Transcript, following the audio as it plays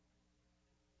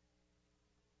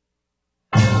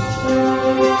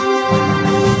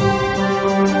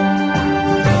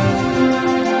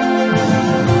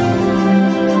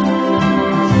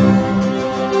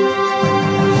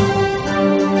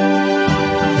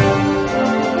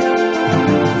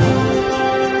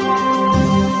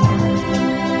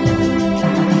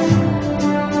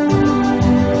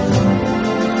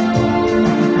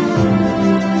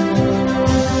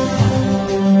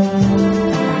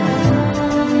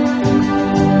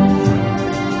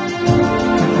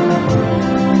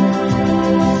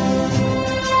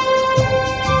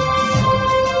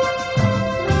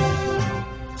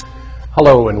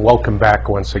Hello and welcome back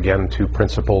once again to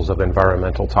Principles of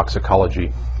Environmental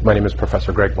Toxicology. My name is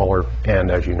Professor Greg Muller, and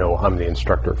as you know, I'm the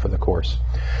instructor for the course.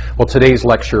 Well, today's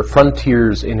lecture,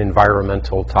 Frontiers in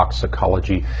Environmental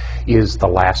Toxicology, is the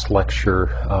last lecture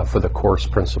for the course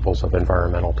Principles of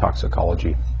Environmental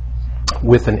Toxicology.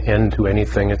 With an end to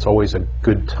anything, it's always a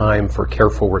good time for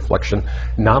careful reflection,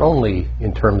 not only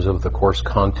in terms of the course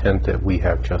content that we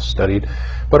have just studied,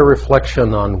 but a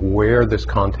reflection on where this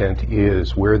content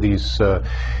is, where these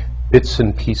bits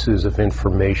and pieces of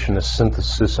information, a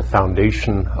synthesis, a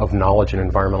foundation of knowledge in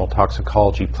environmental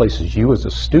toxicology places you as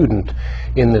a student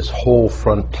in this whole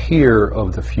frontier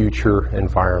of the future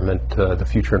environment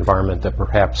that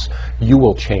perhaps you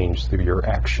will change through your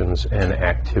actions and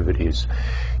activities.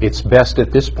 It's best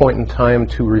at this point in time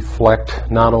to reflect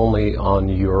not only on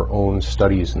your own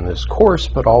studies in this course,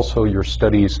 but also your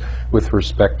studies with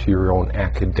respect to your own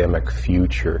academic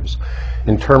futures.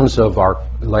 In terms of our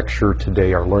lecture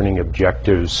today, our learning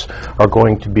objectives are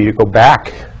going to be to go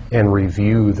back and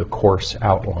review the course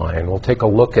outline. We'll take a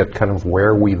look at kind of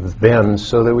where we've been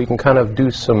so that we can kind of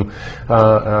do some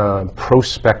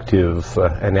prospective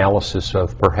analysis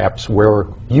of perhaps where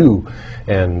you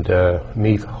and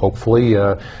me, hopefully,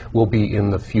 will be in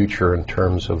the future in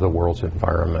terms of the world's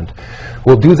environment.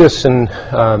 We'll do this in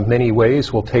many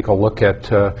ways. We'll take a look at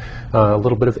a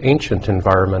little bit of ancient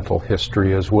environmental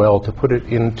history as well to put it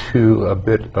into a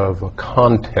bit of a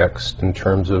context in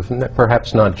terms of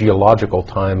perhaps not geological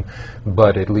time,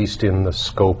 but at least in the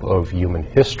scope of human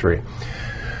history.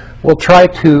 We'll try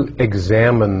to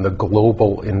examine the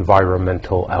global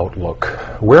environmental outlook.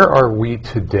 Where are we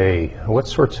today? What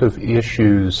sorts of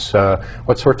issues,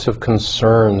 what sorts of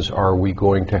concerns are we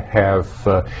going to have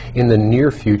in the near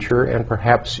future and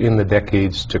perhaps in the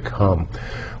decades to come?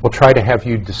 We'll try to have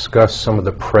you discuss some of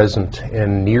the present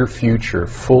and near future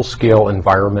full-scale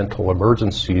environmental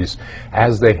emergencies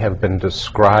as they have been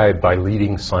described by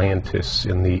leading scientists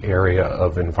in the area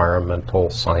of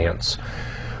environmental science.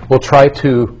 We'll try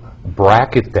to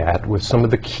bracket that with some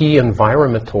of the key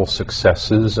environmental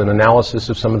successes and analysis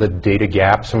of some of the data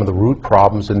gaps, some of the root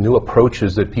problems and new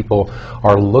approaches that people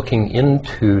are looking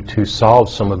into to solve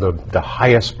some of the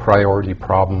highest priority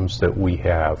problems that we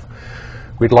have.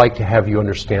 We'd like to have you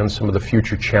understand some of the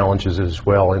future challenges as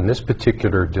well in this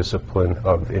particular discipline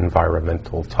of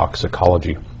environmental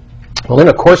toxicology. Well, in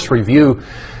a course review,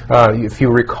 if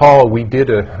you recall, we did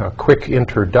a quick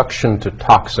introduction to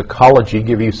toxicology,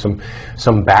 give you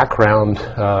some background.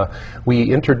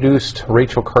 We introduced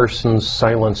Rachel Carson's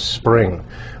Silent Spring.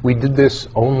 We did this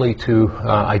only to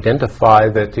identify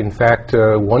that, in fact,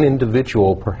 one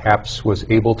individual perhaps was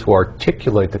able to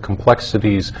articulate the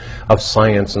complexities of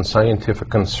science and scientific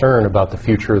concern about the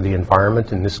future of the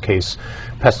environment, in this case,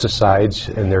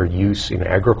 pesticides and their use in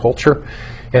agriculture,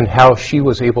 and how she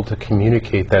was able to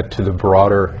communicate that to the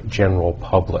broader general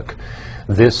public.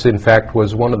 This, in fact,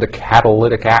 was one of the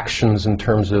catalytic actions in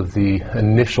terms of the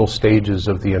initial stages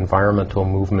of the environmental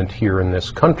movement here in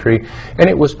this country, and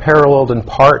it was paralleled in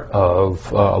part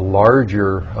of a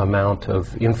larger amount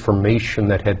of information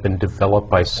that had been developed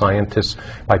by scientists,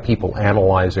 by people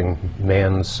analyzing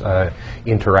man's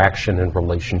interaction and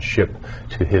relationship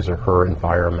to his or her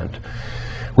environment.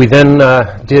 We then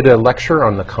did a lecture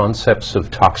on the concepts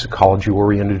of toxicology where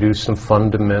we introduced some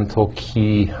fundamental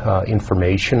key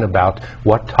information about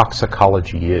what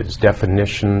toxicology is,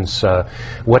 definitions,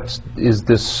 what is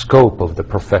the scope of the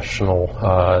professional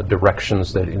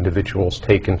directions that individuals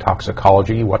take in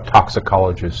toxicology, what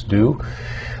toxicologists do.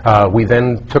 We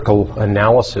then took an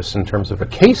analysis in terms of a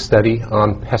case study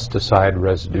on pesticide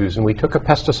residues, and we took a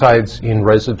pesticides in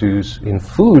residues in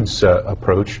foods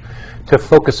approach to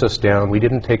focus us down. We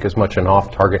didn't take as much an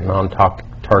off-target,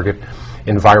 non-target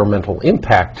environmental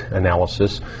impact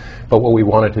analysis, but what we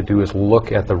wanted to do is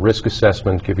look at the risk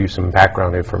assessment, give you some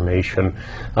background information,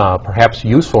 perhaps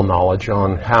useful knowledge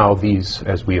on how these,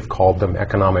 as we have called them,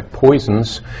 economic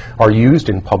poisons, are used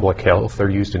in public health.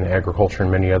 They're used in agriculture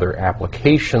and many other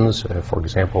applications, for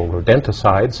example,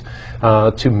 rodenticides,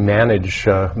 to manage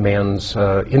man's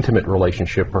intimate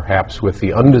relationship, perhaps, with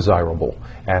the undesirable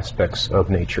aspects of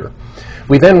nature.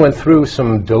 We then went through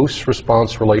some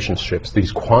dose-response relationships,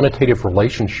 these quantitative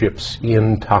relationships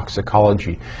in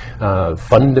toxicology,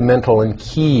 fundamental and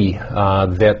key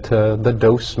that the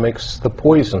dose makes the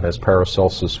poison, as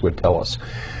Paracelsus would tell us.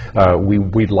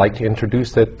 We'd like to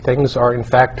introduce that things are in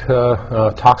fact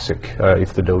toxic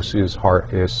if the dose is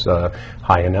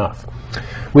high enough.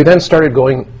 We then started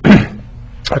going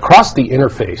across the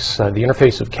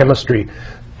interface of chemistry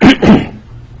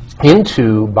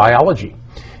into biology.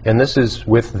 And this is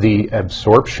with the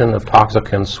absorption of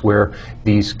toxicants where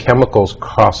these chemicals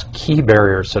cross key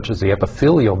barriers such as the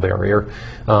epithelial barrier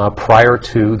prior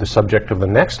to the subject of the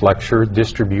next lecture,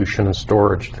 distribution and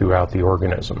storage throughout the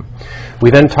organism. We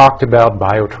then talked about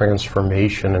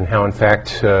biotransformation and how in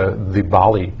fact the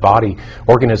body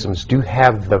organisms do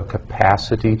have the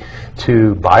capacity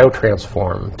to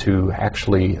biotransform, to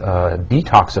actually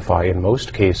detoxify in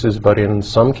most cases, but in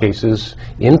some cases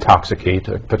intoxicate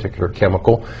a particular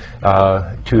chemical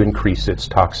to increase its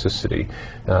toxicity.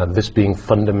 This being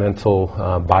fundamental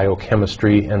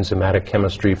biochemistry, enzymatic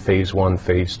chemistry, phase 1,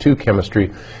 phase 2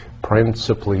 chemistry,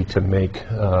 principally to make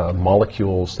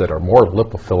molecules that are more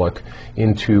lipophilic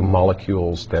into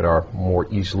molecules that are more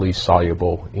easily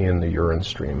soluble in the urine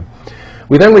stream.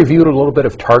 We then reviewed a little bit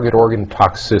of target organ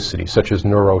toxicity, such as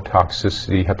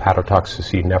neurotoxicity,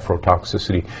 hepatotoxicity,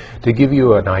 nephrotoxicity, to give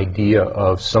you an idea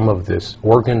of some of this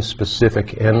organ-specific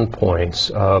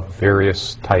endpoints of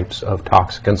various types of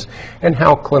toxicants and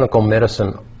how clinical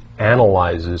medicine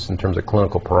analyzes in terms of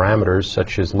clinical parameters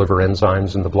such as liver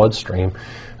enzymes in the bloodstream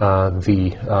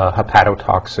the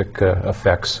hepatotoxic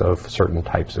effects of certain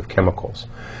types of chemicals.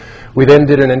 We then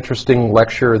did an interesting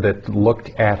lecture that looked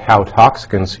at how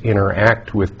toxicants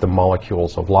interact with the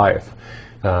molecules of life.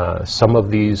 Some of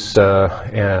these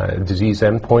disease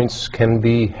endpoints can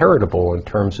be heritable in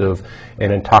terms of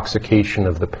an intoxication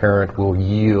of the parent will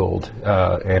yield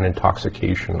an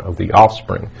intoxication of the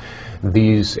offspring.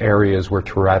 These areas were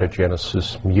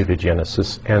teratogenesis,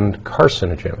 mutagenesis, and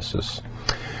carcinogenesis.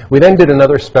 We then did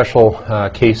another special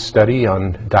case study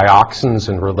on dioxins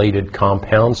and related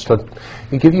compounds to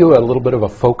give you a little bit of a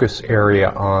focus area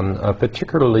on a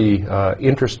particularly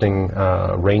interesting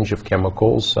range of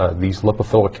chemicals. These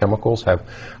lipophilic chemicals have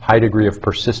high degree of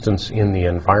persistence in the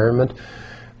environment,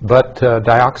 but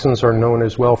dioxins are known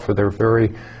as well for their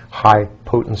very high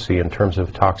potency in terms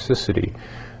of toxicity.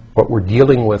 What we're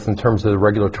dealing with in terms of the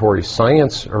regulatory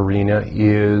science arena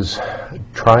is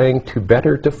trying to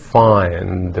better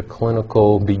define the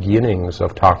clinical beginnings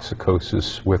of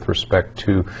toxicosis with respect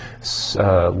to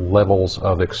levels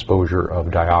of exposure of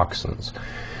dioxins.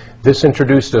 This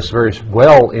introduced us very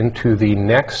well into the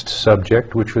next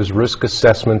subject, which was risk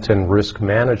assessment and risk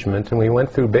management, and we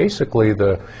went through basically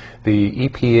the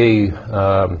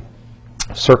EPA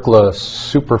CERCLA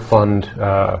Superfund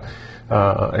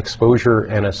exposure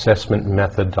and assessment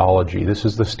methodology. This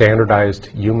is the standardized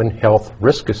human health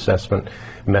risk assessment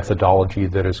methodology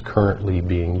that is currently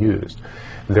being used.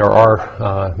 There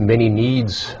are many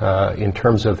needs in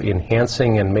terms of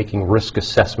enhancing and making risk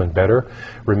assessment better.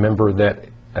 Remember that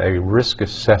a risk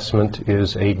assessment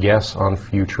is a guess on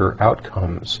future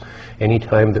outcomes.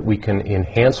 Anytime that we can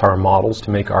enhance our models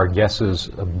to make our guesses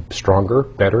stronger,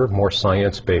 better, more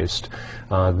science-based,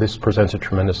 this presents a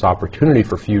tremendous opportunity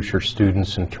for future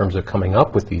students in terms of coming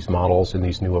up with these models and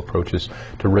these new approaches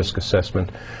to risk assessment.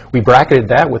 We bracketed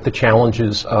that with the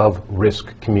challenges of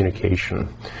risk communication,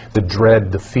 the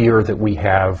dread, the fear that we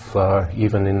have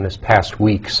even in this past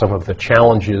week, some of the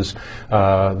challenges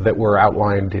that were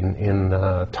outlined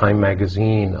in Time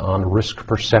magazine on risk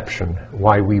perception,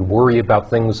 why we worry about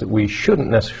things that we shouldn't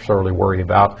necessarily worry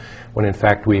about when in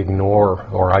fact we ignore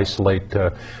or isolate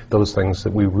those things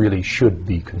that we really should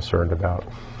be concerned about.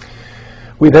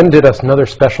 We then did another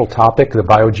special topic, the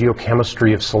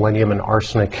biogeochemistry of selenium and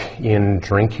arsenic in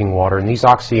drinking water. And these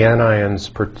oxyanions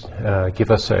give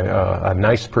us a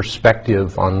nice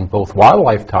perspective on both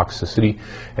wildlife toxicity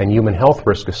and human health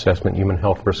risk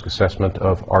assessment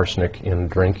of arsenic in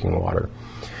drinking water.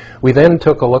 We then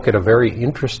took a look at a very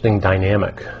interesting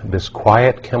dynamic, this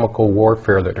quiet chemical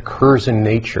warfare that occurs in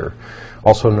nature,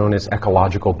 also known as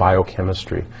ecological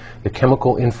biochemistry. The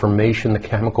chemical information, the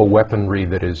chemical weaponry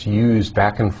that is used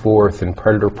back and forth in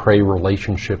predator-prey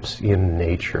relationships in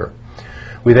nature.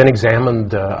 We then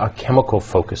examined a chemical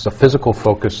focus, a physical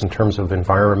focus in terms of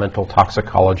environmental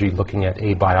toxicology, looking at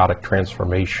abiotic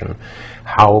transformation,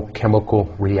 how chemical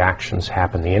reactions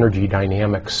happen, the energy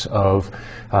dynamics of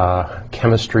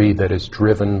chemistry that is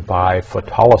driven by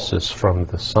photolysis from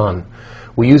the sun.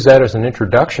 We use that as an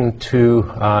introduction to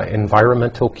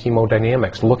environmental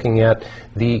chemodynamics, looking at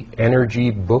the energy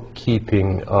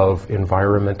bookkeeping of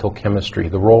environmental chemistry,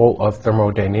 the role of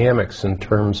thermodynamics in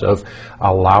terms of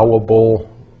allowable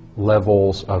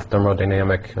levels of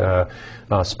thermodynamic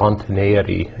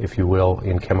spontaneity, if you will,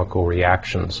 in chemical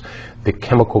reactions. The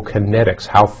chemical kinetics,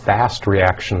 how fast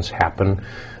reactions happen,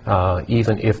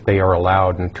 even if they are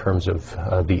allowed in terms of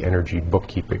the energy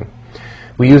bookkeeping.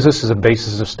 We use this as a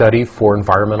basis of study for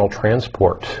environmental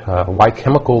transport, why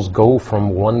chemicals go from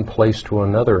one place to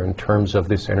another in terms of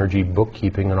this energy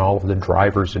bookkeeping and all of the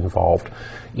drivers involved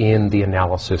in the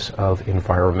analysis of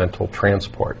environmental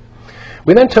transport.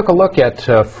 We then took a look at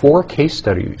 4 case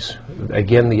studies.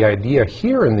 Again, the idea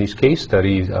here in these case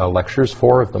study lectures,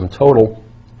 4 of them total,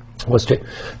 was to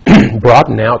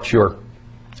broaden out your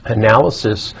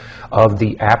analysis of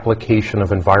the application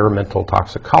of environmental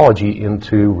toxicology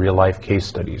into real-life case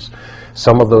studies.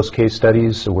 Some of those case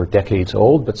studies were decades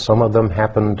old, but some of them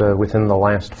happened within the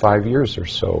last 5 years or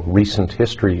so, recent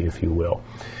history, if you will.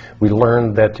 We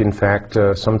learned that, in fact,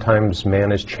 sometimes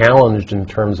man is challenged in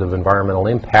terms of environmental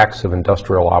impacts of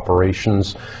industrial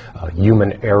operations,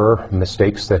 human error,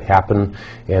 mistakes that happen,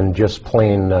 and just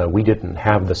plain we didn't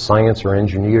have the science or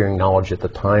engineering knowledge at the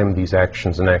time these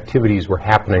actions and activities were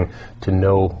happening to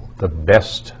know the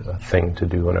best thing to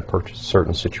do in a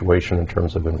certain situation in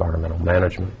terms of environmental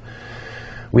management.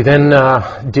 We then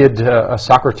did a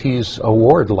Socrates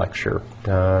Award lecture.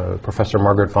 Professor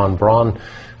Margaret von Braun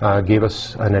gave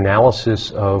us an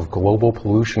analysis of global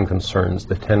pollution concerns,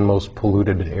 the 10 most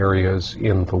polluted areas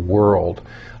in the world.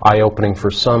 Eye-opening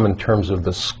for some in terms of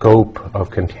the scope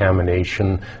of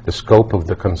contamination, the scope of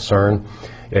the concern.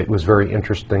 It was very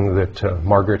interesting that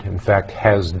Margaret, in fact,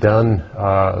 has done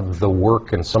the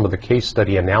work and some of the case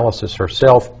study analysis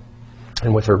herself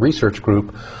and with her research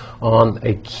group on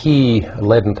a key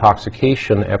lead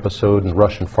intoxication episode in the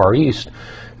Russian Far East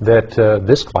that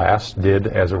this class did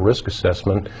as a risk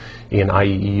assessment in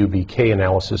IEUBK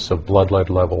analysis of blood lead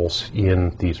levels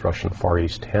in these Russian Far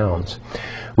East towns.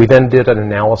 We then did an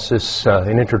analysis,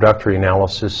 an introductory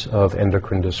analysis of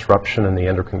endocrine disruption and the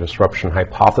endocrine disruption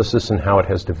hypothesis and how it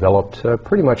has developed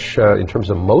pretty much in terms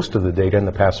of most of the data in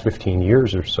the past 15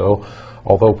 years or so,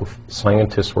 although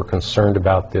scientists were concerned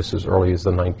about this as early as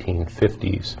the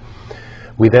 1950s.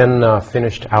 We then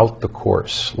finished out the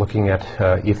course looking at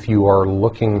if you are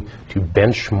looking to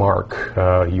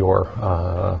benchmark your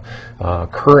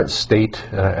current state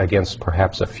against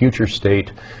perhaps a future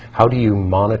state, how do you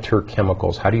monitor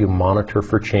chemicals? How do you monitor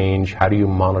for change? How do you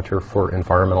monitor for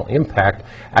environmental impact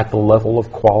at the level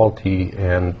of quality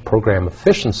and program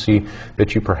efficiency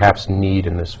that you perhaps need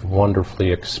in this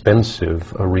wonderfully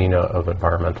expensive arena of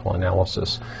environmental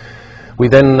analysis? We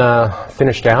then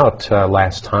finished out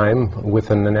last time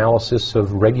with an analysis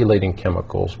of regulating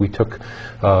chemicals. We took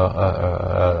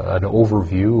an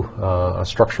overview, a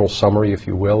structural summary, if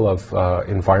you will, of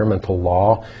environmental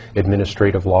law,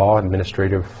 administrative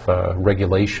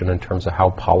regulation in terms of how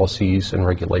policies and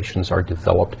regulations are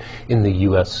developed in the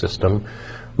U.S. system.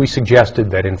 We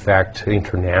suggested that, in fact,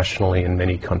 internationally in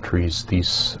many countries,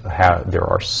 there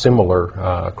are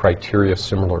similar criteria,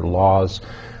 similar laws.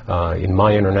 In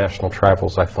my international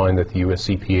travels, I find that the U.S.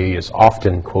 EPA is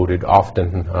often quoted,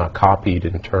 often copied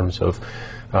in terms of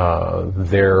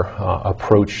their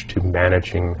approach to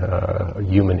managing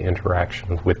human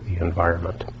interaction with the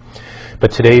environment.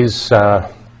 But today's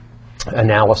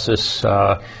analysis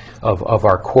of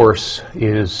our course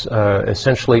is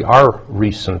essentially our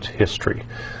recent history.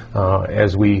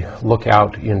 As we look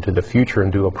out into the future and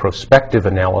do a prospective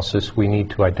analysis, we need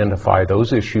to identify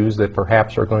those issues that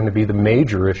perhaps are going to be the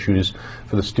major issues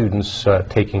for the students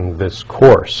taking this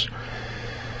course.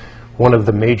 One of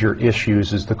the major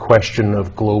issues is the question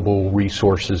of global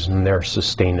resources and their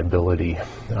sustainability.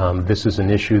 This is an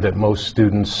issue that most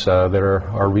students that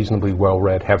are reasonably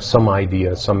well-read have some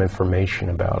idea, some information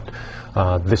about.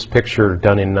 This picture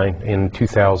done in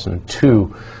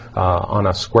 2002 on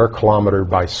a square kilometer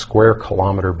by square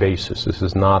kilometer basis. This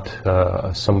is not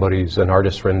an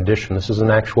artist's rendition. This is an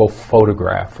actual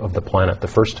photograph of the planet, the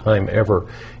first time ever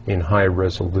in high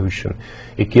resolution.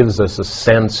 It gives us a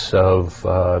sense of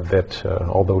that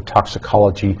although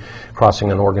toxicology,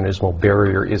 crossing an organismal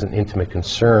barrier, is an intimate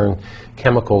concern,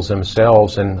 chemicals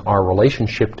themselves and our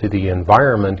relationship to the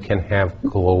environment can have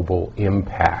global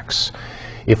impacts.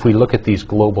 If we look at these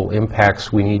global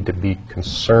impacts, we need to be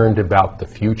concerned about the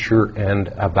future and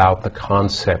about the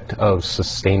concept of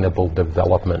sustainable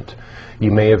development. You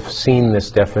may have seen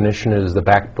this definition as the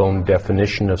backbone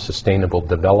definition of sustainable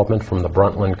development from the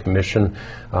Brundtland Commission,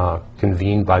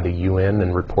 convened by the UN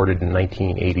and reported in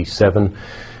 1987.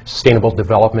 Sustainable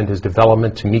development is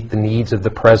development to meet the needs of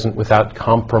the present without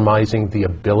compromising the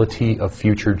ability of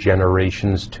future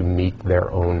generations to meet their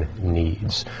own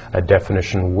needs. A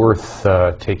definition worth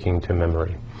taking to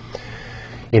memory.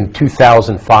 In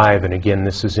 2005, and again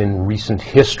this is in recent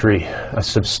history, a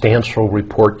substantial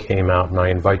report came out, and I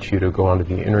invite you to go onto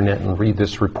the internet and read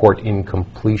this report in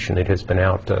completion. It has been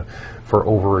out for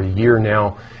over a year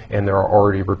now, and there are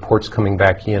already reports coming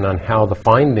back in on how the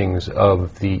findings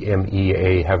of the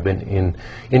MEA have been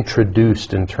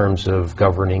introduced in terms of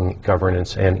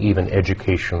governance and even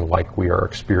education like we are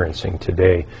experiencing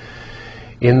today.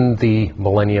 In the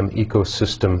Millennium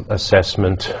Ecosystem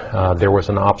Assessment, there was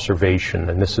an observation,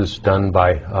 and this is done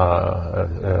by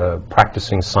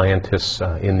practicing scientists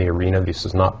in the arena. This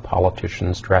is not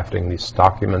politicians drafting this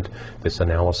document, this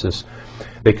analysis.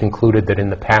 They concluded that in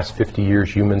the past 50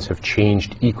 years, humans have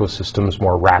changed ecosystems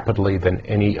more rapidly than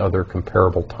any other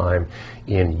comparable time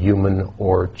in human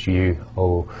or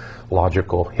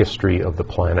geological history of the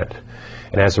planet.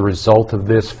 And as a result of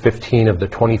this, 15 of the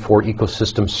 24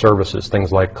 ecosystem services,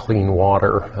 things like clean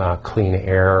water, clean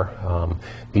air,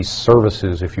 these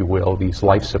services, if you will, these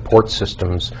life support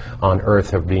systems on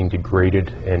Earth are being degraded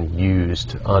and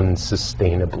used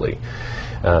unsustainably.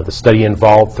 The study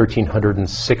involved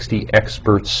 1,360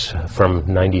 experts from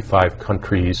 95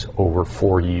 countries over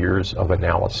 4 years of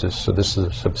analysis. So this is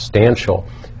a substantial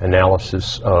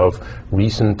analysis of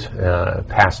recent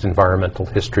past environmental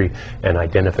history and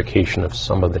identification of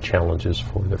some of the challenges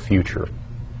for the future.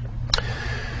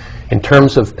 In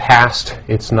terms of past,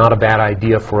 it's not a bad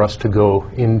idea for us to go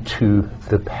into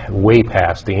the way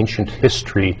past, the ancient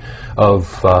history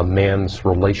of man's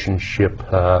relationship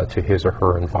to his or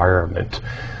her environment.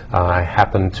 I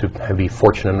happened to be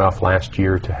fortunate enough last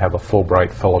year to have a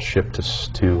Fulbright fellowship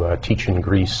to teach in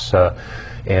Greece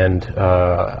and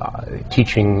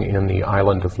teaching in the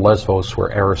island of Lesbos,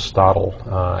 where Aristotle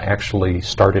actually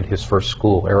started his first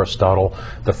school. Aristotle,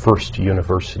 the first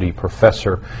university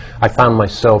professor. I found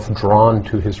myself drawn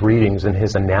to his readings and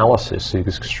his analysis,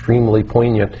 his extremely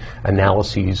poignant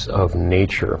analyses of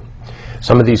nature.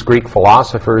 Some of these Greek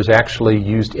philosophers actually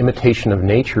used imitation of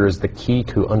nature as the key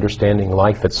to understanding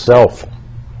life itself.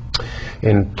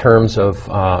 In terms of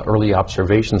early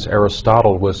observations,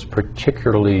 Aristotle was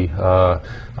particularly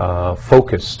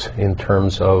focused in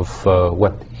terms of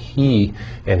what he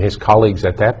and his colleagues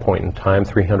at that point in time,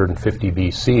 350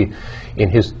 BC, in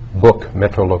his book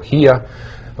Metrologia,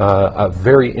 a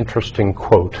very interesting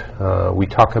quote. We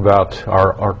talk about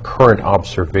our current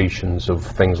observations of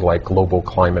things like global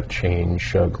climate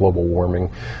change, global warming.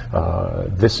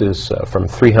 This is from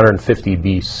 350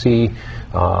 BC,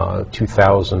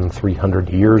 2,300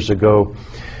 years ago.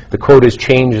 The quote is,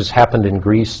 "Change has happened in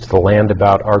Greece, the land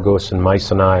about Argos and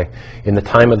Mycenae. In the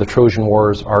time of the Trojan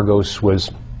Wars, Argos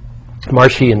was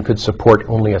marshy and could support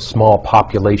only a small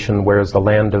population, whereas the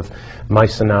land of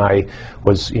Mycenae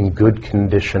was in good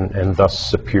condition and thus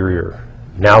superior.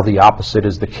 Now the opposite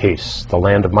is the case. The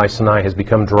land of Mycenae has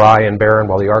become dry and barren,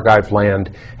 while the Argive land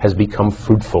has become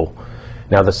fruitful.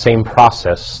 Now the same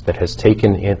process that has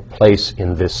taken place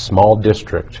in this small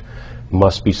district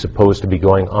must be supposed to be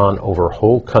going on over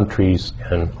whole countries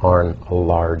and on a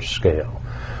large scale."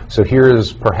 So here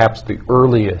is perhaps the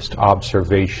earliest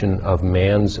observation of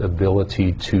man's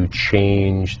ability to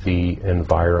change the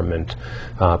environment.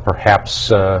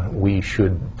 Perhaps we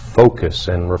should focus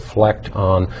and reflect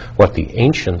on what the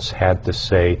ancients had to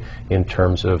say in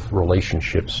terms of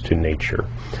relationships to nature.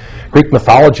 Greek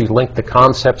mythology linked the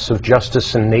concepts of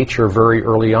justice and nature very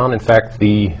early on. In fact,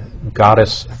 the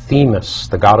goddess Themis,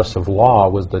 the goddess of law,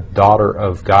 was the daughter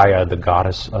of Gaia, the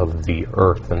goddess of the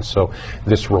earth. And so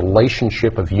this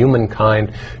relationship of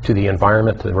humankind to the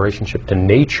environment, the relationship to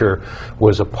nature,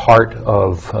 was a part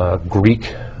of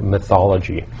Greek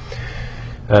mythology.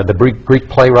 The Greek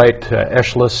playwright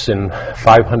Aeschylus in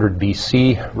 500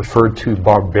 BC referred to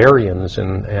barbarians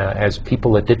as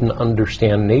people that didn't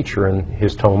understand nature in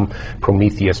his tome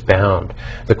Prometheus Bound.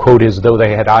 The quote is, "Though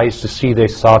they had eyes to see, they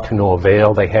saw to no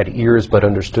avail. They had ears, but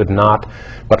understood not.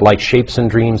 But like shapes and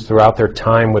dreams throughout their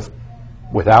time,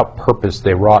 without purpose,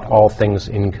 they wrought all things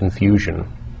in confusion.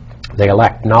 They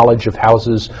lacked knowledge of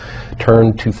houses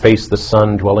turned to face the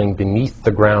sun, dwelling beneath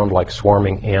the ground like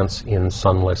swarming ants in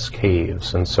sunless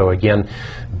caves." And so again,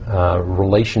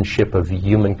 relationship of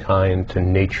humankind to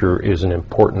nature is an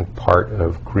important part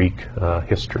of Greek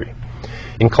history.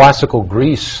 In classical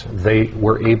Greece, they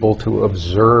were able to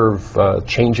observe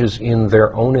changes in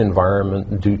their own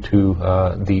environment due to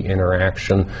the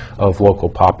interaction of local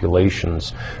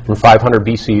populations. From 500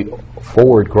 BC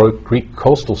forward, Greek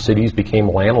coastal cities became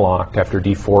landlocked after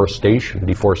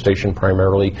deforestation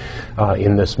primarily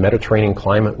in this Mediterranean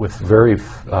climate with very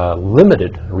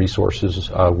limited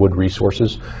resources,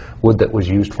 wood that was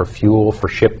used for fuel, for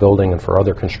shipbuilding, and for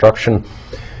other construction.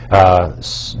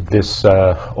 This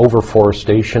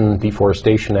overforestation,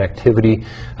 deforestation activity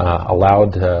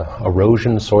allowed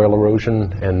erosion, soil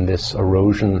erosion, and this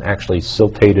erosion actually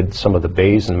siltated some of the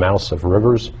bays and mouths of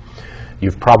rivers.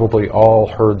 You've probably all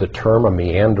heard the term a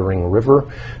meandering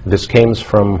river. This came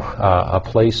from a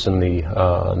place in the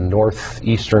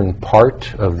northeastern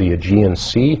part of the Aegean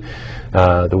Sea.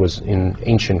 There was in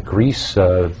ancient Greece,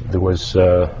 there was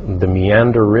the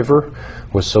Meander River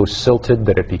was so silted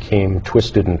that it became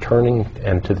twisted and turning,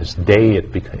 and to this day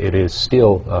it is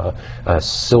still a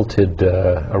silted,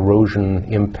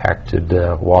 erosion-impacted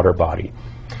water body.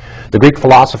 The Greek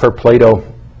philosopher Plato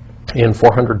in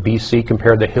 400 BC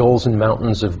compared the hills and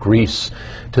mountains of Greece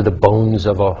to the bones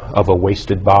of a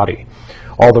wasted body.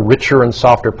 All the richer and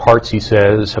softer parts, he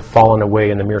says, have fallen away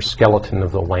and the mere skeleton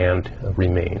of the land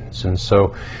remains. And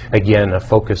so, again, a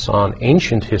focus on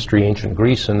ancient history, ancient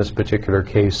Greece in this particular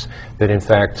case, that in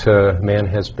fact man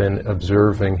has been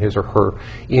observing his or her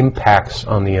impacts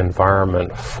on the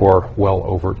environment for well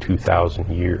over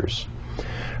 2,000 years.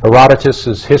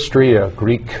 Herodotus' history, a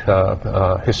Greek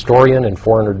historian in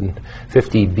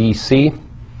 450 BC,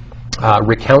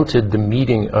 recounted the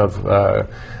meeting of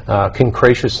King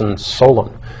Cratius and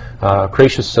Solon.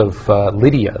 Cratius of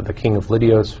Lydia, the king of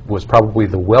Lydia, was probably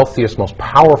the wealthiest, most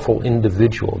powerful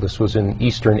individual. This was in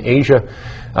Eastern Asia.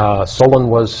 Solon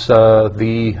was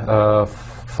the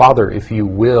father, if you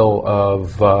will,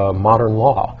 of modern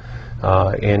law.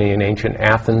 And in ancient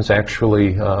Athens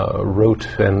actually wrote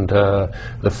and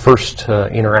the first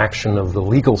interaction of the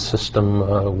legal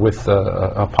system with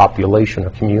a population, a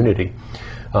community.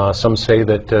 Some say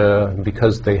that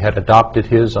because they had adopted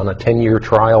his on a 10-year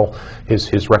trial,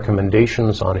 his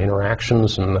recommendations on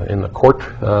interactions in the court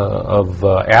of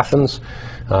Athens,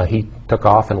 he took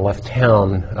off and left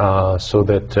town so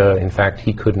that in fact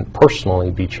he couldn't personally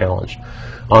be challenged.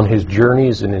 On his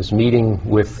journeys and his meeting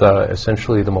with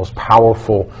essentially the most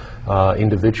powerful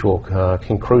individual,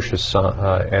 King Croesus,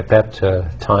 at that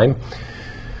time,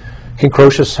 King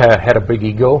Croesus had a big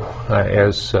ego,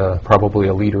 as probably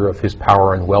a leader of his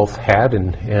power and wealth had,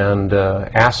 and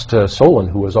asked Solon,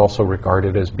 who was also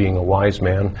regarded as being a wise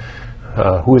man,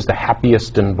 who is the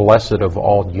happiest and blessed of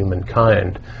all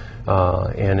humankind.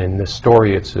 And in this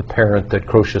story, it's apparent that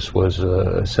Croesus was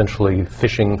essentially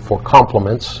fishing for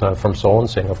compliments from Solon,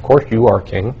 saying, "Of course you are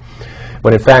king."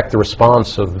 But in fact, the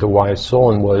response of the wise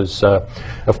Solon was,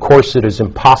 of course it is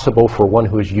impossible for one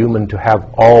who is human to have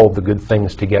all the good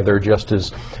things together, just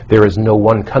as there is no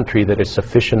one country that is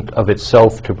sufficient of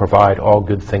itself to provide all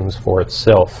good things for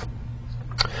itself.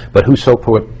 But whoso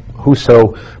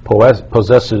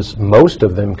possesses most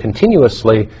of them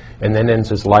continuously and then ends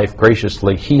his life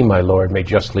graciously, he, my lord, may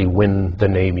justly win the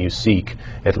name you seek,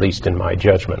 at least in my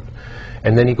judgment.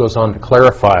 And then he goes on to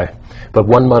clarify, but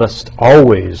one must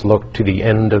always look to the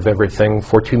end of everything,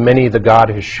 for to many the God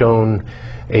has shown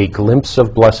a glimpse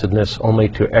of blessedness only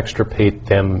to extirpate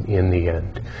them in the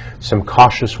end. Some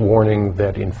cautious warning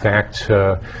that in fact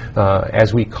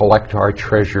as we collect our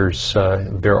treasures,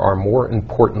 there are more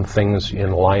important things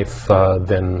in life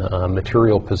than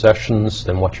material possessions,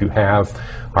 than what you have.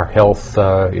 Our health,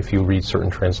 if you read certain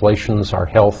translations, our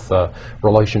health,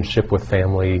 relationship with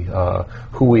family,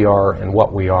 who we are and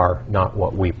what we are, not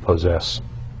what we possess.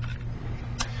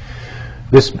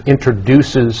 This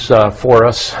introduces for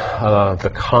us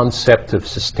the concept of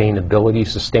sustainability.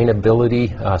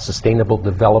 Sustainable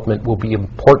development will be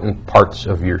important parts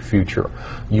of your future.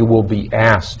 You will be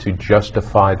asked to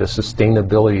justify the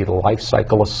sustainability, the life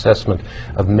cycle assessment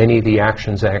of many of the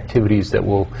actions and activities that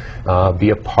will be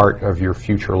a part of your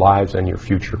future lives and your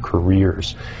future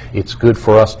careers. It's good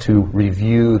for us to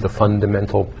review the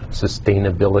fundamental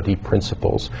sustainability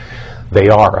principles. They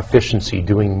are efficiency,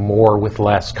 doing more with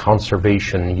less,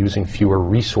 conservation, using fewer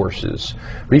resources,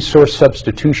 resource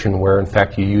substitution, where in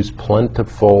fact you use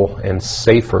plentiful and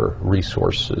safer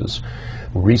resources,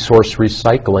 resource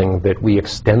recycling, that we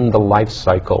extend the life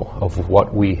cycle of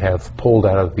what we have pulled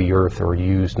out of the earth or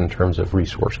used in terms of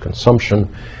resource consumption,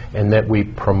 and that we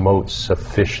promote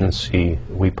sufficiency,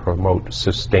 we promote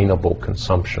sustainable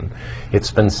consumption.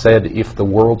 It's been said if the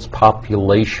world's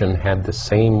population had the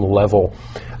same level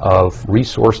of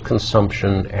resource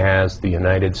consumption as the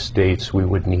United States, we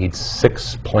would need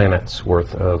 6 planets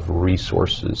worth of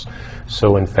resources.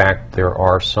 So in fact, there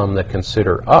are some that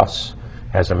consider us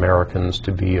as Americans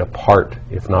to be a part,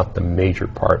 if not the major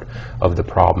part, of the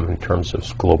problem in terms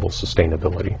of global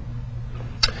sustainability.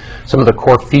 Some of the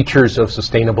core features of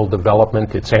sustainable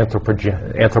development: it's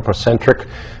anthropocentric,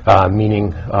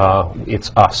 meaning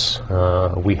it's us.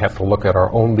 We have to look at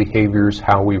our own behaviors,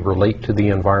 how we relate to the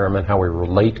environment, how we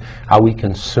relate, how we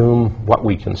consume, what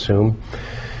we consume.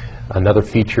 Another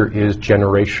feature is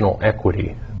generational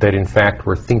equity, that in fact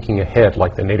we're thinking ahead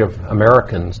like the Native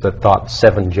Americans that thought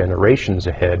 7 generations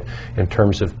ahead in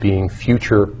terms of being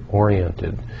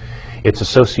future-oriented. It's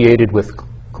associated with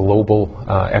global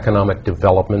economic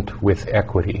development with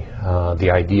equity.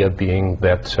 The idea being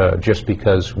that just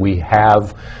because we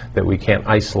have, that we can't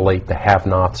isolate the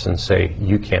have-nots and say,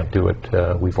 you can't do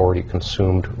it, we've already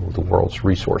consumed the world's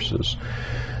resources.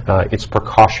 It's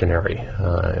precautionary.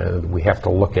 We have to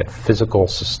look at physical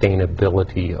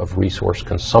sustainability of resource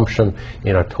consumption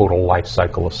in a total life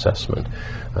cycle assessment.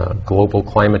 Global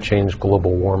climate change,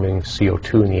 global warming,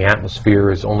 CO2 in the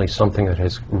atmosphere is only something that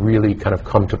has really kind of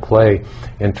come to play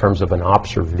in terms of an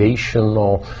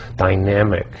observational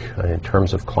dynamic in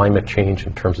terms of climate change,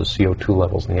 in terms of CO2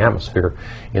 levels in the atmosphere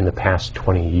in the past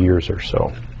 20 years or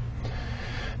so.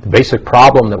 The basic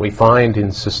problem that we find in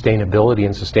sustainability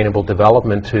and sustainable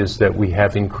development is that we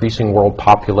have increasing world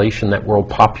population. That world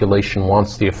population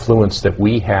wants the affluence that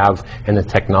we have and the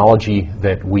technology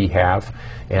that we have,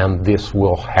 and this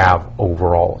will have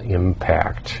overall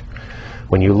impact.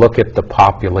 When you look at the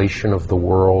population of the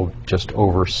world, just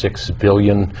over 6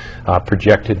 billion,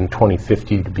 projected in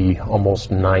 2050 to be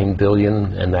almost 9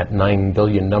 billion, and that 9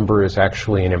 billion number is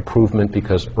actually an improvement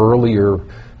because earlier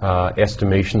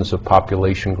estimations of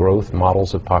population growth,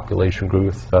 models of population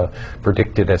growth,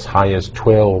 predicted as high as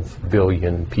 12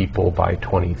 billion people by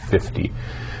 2050.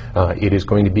 It is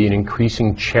going to be an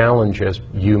increasing challenge as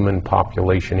human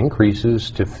population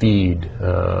increases to feed,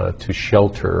 to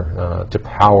shelter, to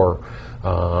power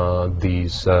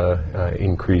these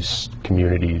increased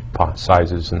community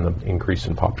sizes and the increase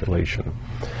in population.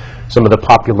 Some of the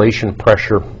population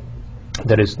pressure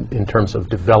that is in terms of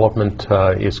development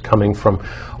is coming from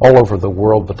all over the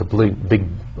world, but the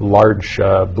large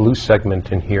blue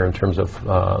segment in here in terms of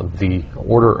the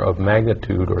order of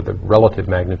magnitude or the relative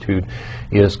magnitude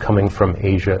is coming from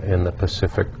Asia and the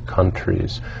Pacific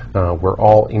countries. We're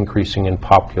all increasing in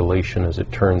population. As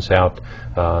it turns out,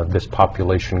 this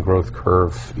population growth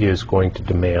curve is going to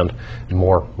demand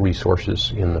more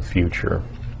resources in the future.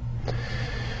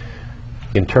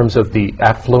 In terms of the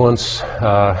affluence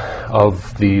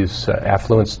of these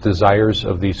affluence desires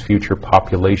of these future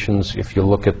populations, if you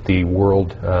look at the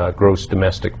world gross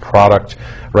domestic product,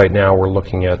 right now we're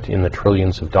looking at, in the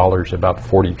trillions of dollars, about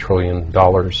 $40 trillion.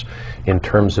 In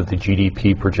terms of the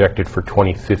GDP projected for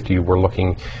 2050, we're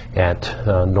looking at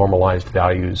normalized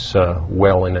values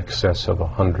well in excess of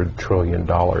 $100 trillion.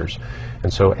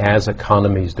 And so as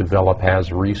economies develop,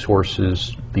 as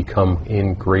resources become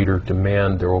in greater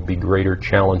demand, there will be greater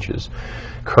challenges.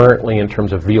 Currently, in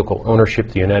terms of vehicle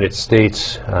ownership, the United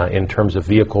States, in terms of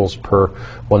vehicles per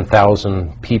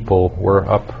 1,000 people, we're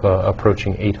up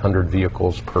approaching 800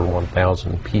 vehicles per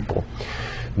 1,000 people.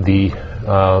 The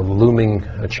looming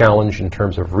challenge in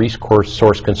terms of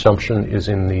resource consumption is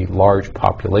in the large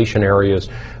population areas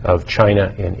of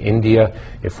China and India.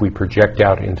 If we project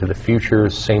out into the future,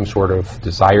 same sort of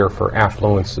desire for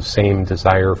affluence, the same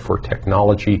desire for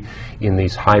technology in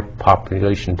these high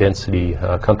population density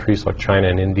countries like China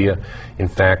and India. In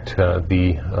fact,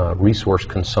 the resource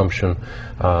consumption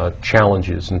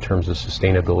challenges in terms of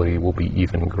sustainability will be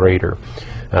even greater.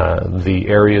 The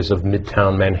areas of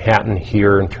Midtown Manhattan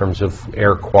here in terms of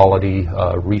air quality,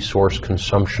 resource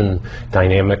consumption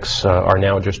dynamics are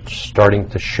now just starting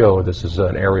to show. This is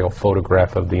an aerial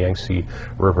photograph of the Yangtze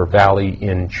River Valley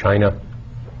in China.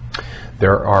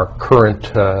 There are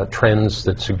current trends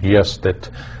that suggest that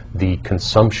the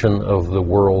consumption of the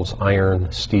world's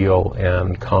iron, steel,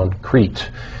 and concrete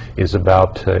is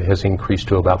has increased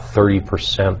to about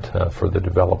 30% for the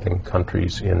developing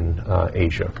countries in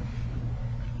Asia.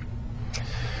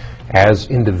 As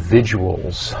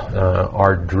individuals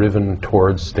are driven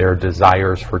towards their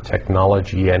desires for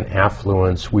technology and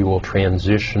affluence, we will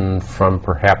transition from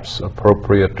perhaps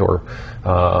appropriate or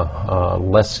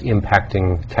less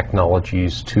impacting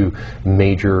technologies to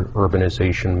major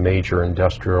urbanization, major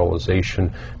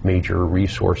industrialization, major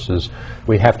resources.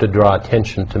 We have to draw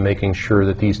attention to making sure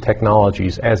that these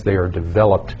technologies, as they are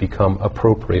developed, become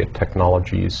appropriate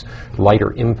technologies,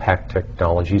 lighter impact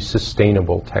technologies,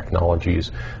 sustainable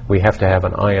technologies. We have to have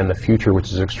an eye on the future,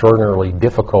 which is extraordinarily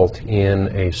difficult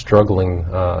in a struggling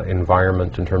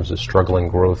environment in terms of struggling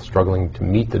growth, struggling to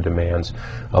meet the demands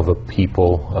of a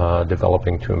people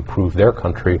developing to improve their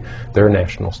country, their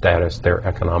national status, their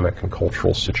economic and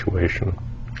cultural situation.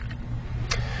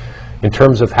 In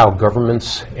terms of how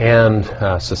governments and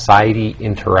society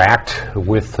interact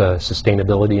with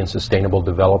sustainability and sustainable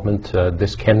development,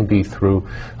 this can be through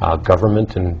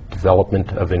government and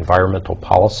development of environmental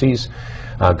policies.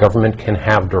 Government can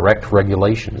have direct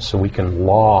regulations, so we can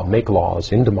make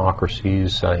laws in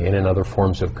democracies and in other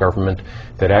forms of government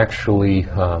that actually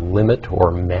limit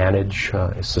or manage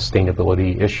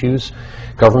sustainability issues.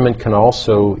 Government can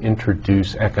also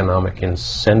introduce economic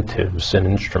incentives and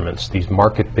instruments. These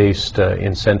market-based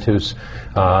incentives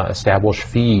establish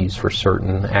fees for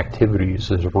certain activities.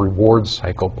 There's a reward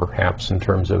cycle, perhaps, in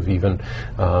terms of even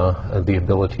the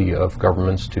ability of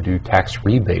governments to do tax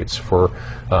rebates for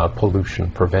pollution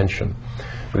prevention.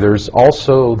 There's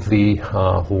also the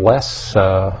less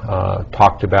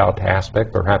talked about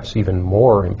aspect, perhaps even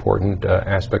more important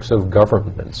aspects of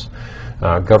governance.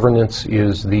 Governance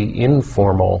is the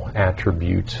informal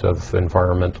attribute of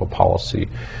environmental policy.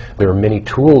 There are many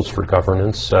tools for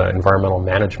governance, environmental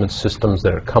management systems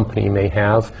that a company may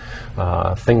have,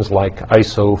 things like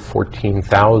ISO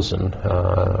 14000,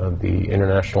 the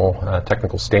International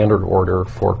Technical Standard Order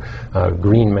for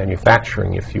green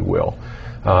manufacturing, if you will.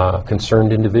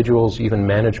 Concerned individuals, even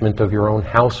management of your own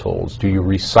households. Do you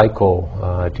recycle?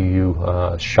 Do you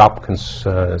shop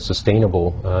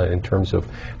sustainable in terms of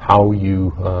how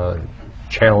you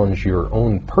challenge your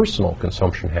own personal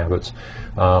consumption habits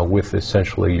with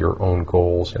essentially your own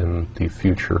goals and the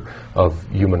future of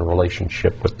human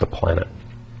relationship with the planet?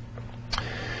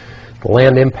 The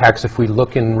land impacts, if we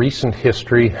look in recent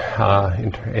history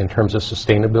in terms of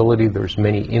sustainability, there's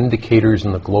many indicators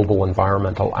in the global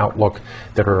environmental outlook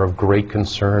that are of great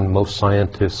concern. Most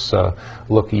scientists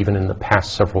look even in the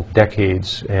past several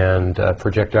decades and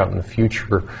project out in the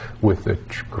future with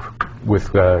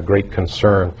great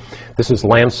concern. This is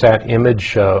Landsat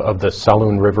image of the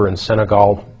Saloum River in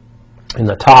Senegal. In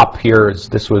the top here,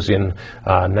 this was in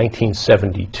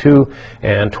 1972,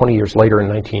 and 20 years later in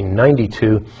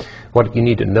 1992. What you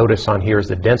need to notice on here is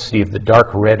the density of the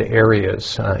dark red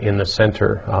areas in the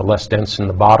center, less dense in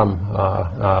the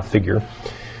bottom figure.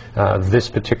 This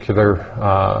particular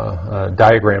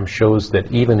diagram shows that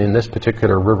even in this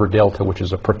particular river delta, which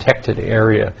is a protected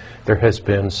area, there has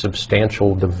been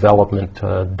substantial development,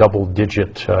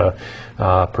 double-digit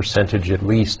percentage at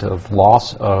least, of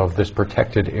loss of this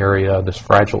protected area, this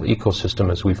fragile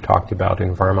ecosystem, as we've talked about in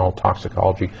environmental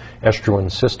toxicology, estuarine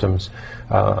systems,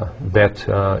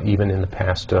 that even in the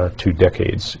past 2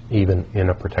 decades, even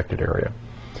in a protected area.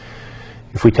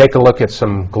 If we take a look at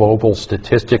some global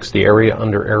statistics, the area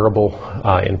under arable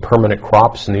in permanent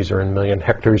crops, and these are in million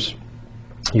hectares,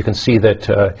 you can see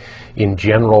that in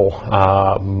general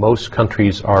most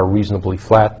countries are reasonably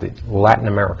flat. The Latin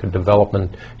America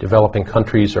developing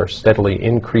countries are steadily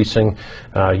increasing.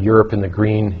 Europe in the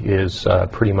green is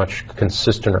pretty much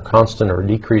consistent or constant or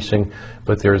decreasing,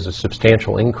 but there is a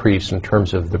substantial increase in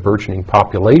terms of the burgeoning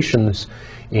populations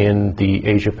in the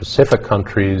Asia-Pacific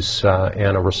countries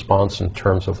and a response in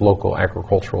terms of local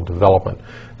agricultural development.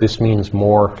 This means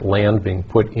more land being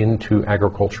put into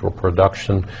agricultural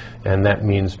production, and that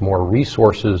means more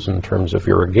resources in terms of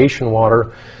irrigation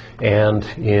water and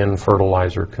in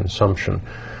fertilizer consumption.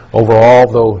 Overall,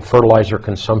 though, fertilizer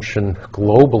consumption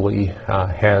globally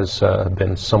has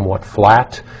been somewhat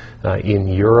flat. In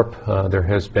Europe, there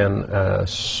has been a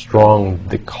strong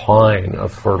decline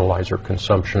of fertilizer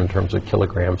consumption in terms of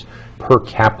kilograms per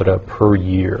capita per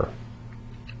year.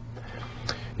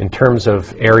 In terms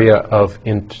of area of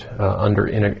under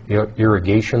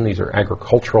irrigation, these are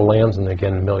agricultural lands, and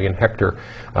again, million hectare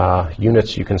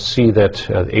units. You can see that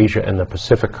Asia and the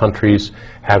Pacific countries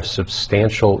have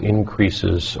substantial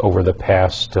increases over the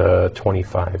past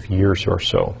 25 years or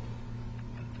so.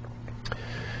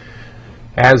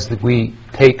 As we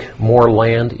take more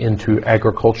land into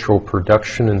agricultural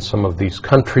production in some of these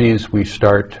countries, we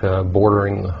start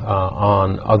bordering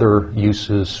on other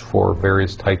uses for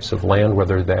various types of land,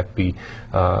 whether that be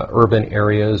urban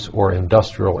areas or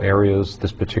industrial areas.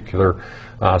 This particular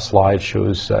slide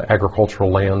shows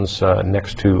agricultural lands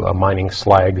next to a mining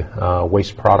slag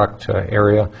waste product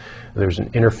area. There's an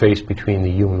interface between the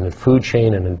human food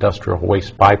chain and industrial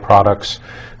waste byproducts.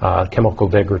 Chemical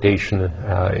degradation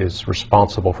is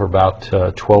responsible for about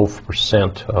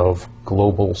 12% of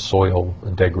global soil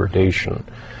degradation.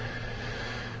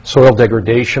 Soil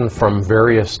degradation from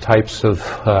various types of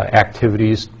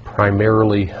activities,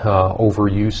 primarily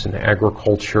overuse in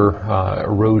agriculture,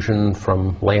 erosion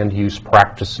from land use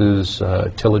practices,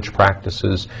 tillage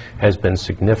practices, has been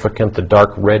significant. The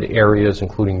dark red areas,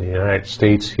 including the United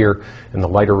States here, and the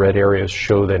lighter red areas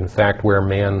show that in fact where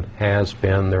man has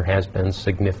been, there has been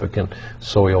significant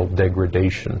soil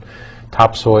degradation.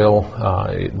 Topsoil,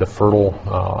 the fertile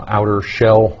outer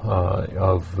shell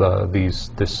of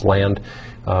this land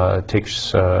It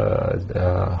takes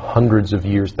hundreds of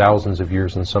years, thousands of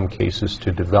years in some cases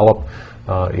to develop.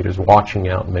 It is washing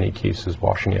out, in many cases,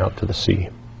 washing out to the sea.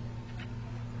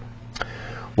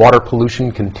 Water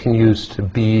pollution continues to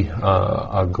be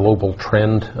a global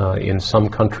trend. In some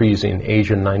countries in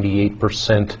Asia,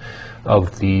 98%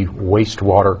 of the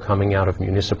wastewater coming out of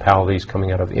municipalities,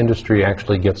 coming out of industry,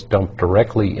 actually gets dumped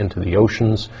directly into the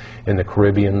oceans. In the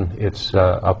Caribbean, it's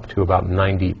up to about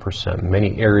 90%.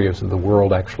 Many areas of the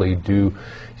world actually do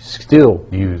still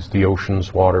use the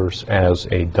ocean's waters as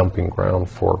a dumping ground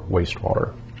for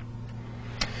wastewater.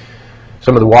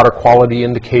 Some of the water quality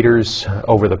indicators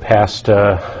over the past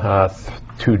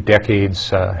 2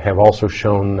 decades have also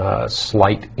shown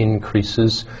slight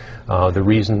increases. The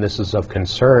reason this is of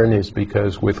concern is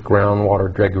because with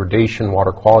groundwater degradation,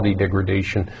 water quality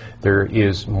degradation, there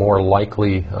is more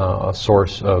likely a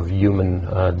source of human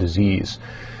disease.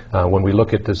 When we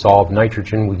look at dissolved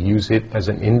nitrogen, we use it as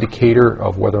an indicator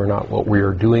of whether or not what we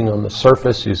are doing on the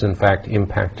surface is in fact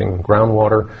impacting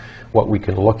groundwater. What we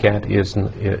can look at is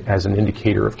as an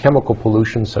indicator of chemical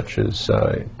pollution, such as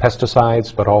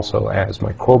pesticides, but also as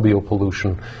microbial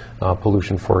pollution,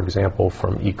 pollution, for example,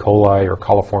 from E. coli or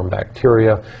coliform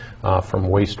bacteria, from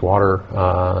wastewater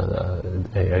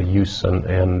use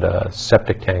and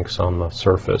septic tanks on the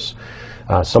surface.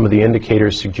 Some of the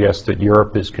indicators suggest that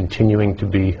Europe is continuing to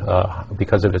be,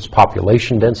 because of its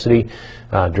population density,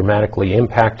 dramatically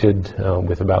impacted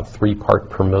with about 3 parts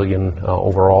per million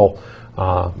overall.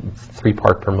 3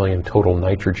 parts per million total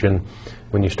nitrogen.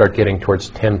 When you start getting towards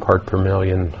 10 parts per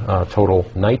million total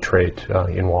nitrate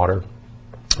in water,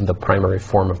 the primary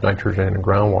form of nitrogen in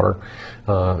groundwater,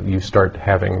 you start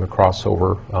having the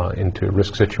crossover into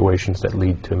risk situations that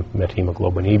lead to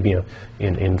methemoglobinemia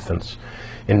in infants.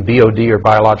 In BOD, or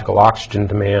biological oxygen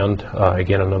demand,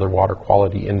 again another water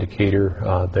quality indicator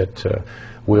that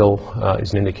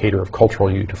is an indicator of cultural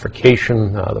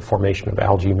eutrophication, the formation of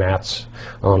algae mats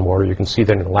on water. You can see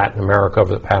that in Latin America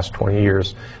over the past 20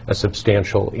 years, a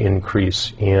substantial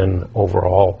increase in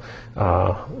overall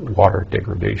water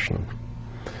degradation.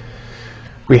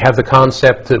 We have the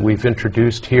concept that we've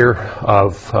introduced here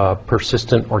of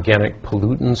persistent organic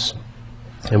pollutants.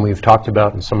 And we've talked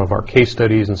about in some of our case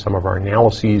studies and some of our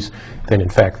analyses that in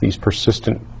fact these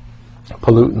persistent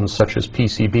pollutants such as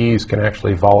PCBs can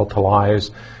actually volatilize.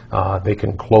 They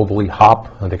can globally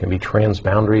hop. They can be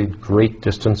transboundary great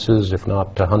distances, if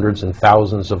not hundreds and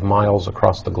thousands of miles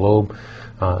across the globe.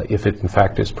 If it in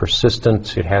fact is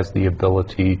persistent, it has the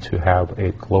ability to have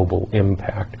a global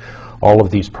impact. All of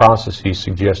these processes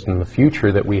suggest in the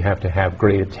future that we have to have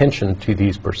great attention to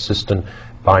these persistent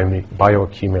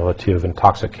bioaccumulative and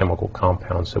toxic chemical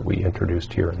compounds that we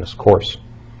introduced here in this course.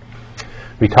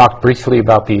 We talked briefly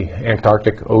about the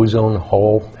Antarctic ozone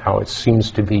hole, how it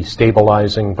seems to be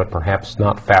stabilizing, but perhaps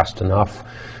not fast enough.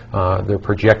 They're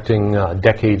projecting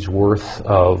decades worth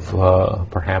of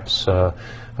perhaps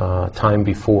time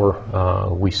before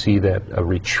we see that a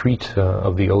retreat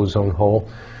of the ozone hole.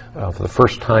 For the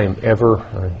first time ever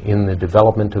in the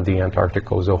development of the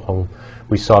Antarctic ozone hole,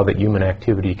 we saw that human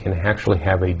activity can actually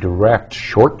have a direct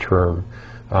short-term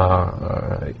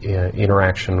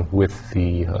interaction with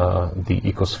the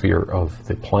ecosphere of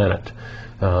the planet.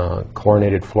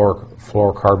 Chlorinated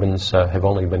fluorocarbons have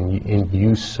only been in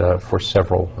use for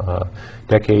several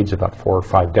decades, about 4 or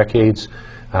 5 decades,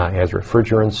 as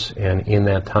refrigerants, and in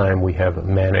that time we have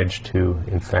managed to,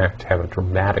 in fact, have a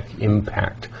dramatic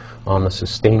impact on the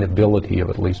sustainability of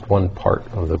at least one part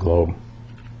of the globe.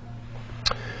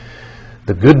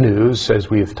 The good news,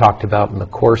 as we have talked about in the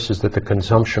course, is that the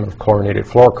consumption of chlorinated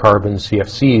fluorocarbons,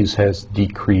 CFCs, has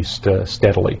decreased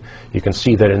steadily. You can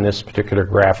see that in this particular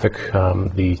graphic,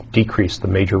 the decrease, the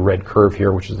major red curve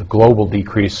here, which is the global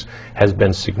decrease, has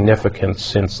been significant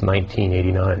since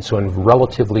 1989. So in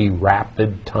relatively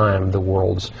rapid time, the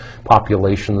world's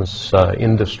populations,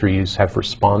 industries have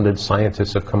responded.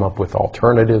 Scientists have come up with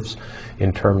alternatives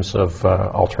in terms of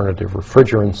alternative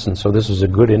refrigerants, and so this is a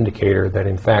good indicator that,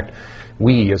 in fact,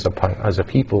 we as a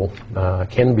people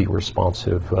can be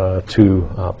responsive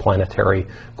to planetary,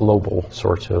 global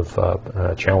sorts of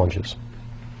challenges.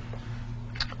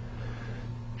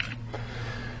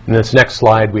 In this next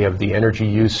slide, we have the energy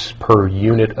use per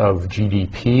unit of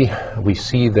GDP. We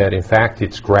see that, in fact,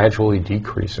 it's gradually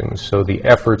decreasing. So the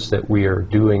efforts that we are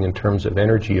doing in terms of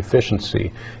energy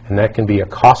efficiency, and that can be a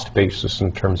cost basis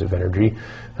in terms of energy.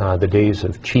 The days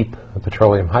of cheap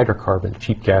petroleum hydrocarbon,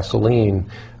 cheap gasoline,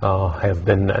 have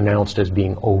been announced as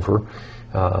being over.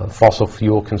 Fossil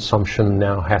fuel consumption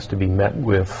now has to be met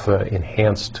with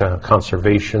enhanced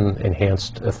conservation,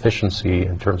 enhanced efficiency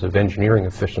in terms of engineering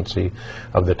efficiency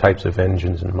of the types of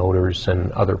engines and motors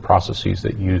and other processes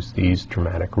that use these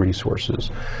dramatic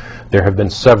resources. There have been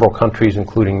several countries,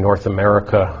 including North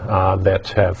America, that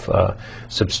have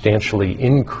substantially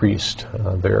increased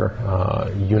their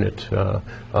unit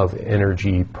of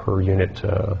energy per unit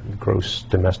gross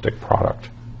domestic product.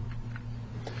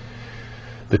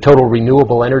 The total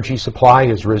renewable energy supply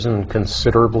has risen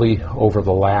considerably over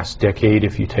the last decade.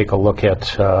 If you take a look at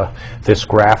this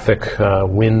graphic,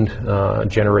 wind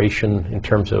generation in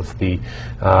terms of the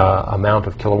amount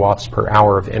of kilowatts per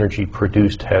hour of energy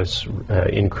produced has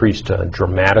increased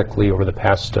dramatically over the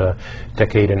past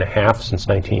decade and a half, since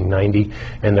 1990.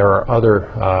 And there are other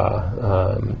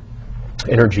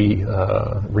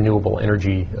renewable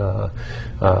energy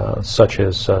such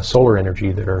as solar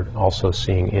energy that are also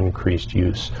seeing increased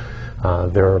use.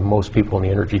 Most people in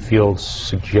the energy field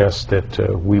suggest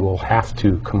that we will have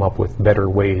to come up with better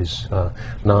ways,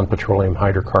 non-petroleum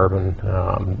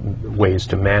hydrocarbon ways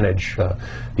to manage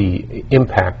the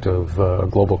impact of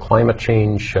global climate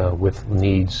change with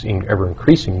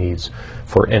ever-increasing needs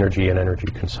for energy and energy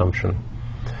consumption.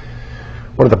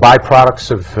 One of the byproducts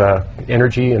of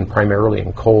energy, and primarily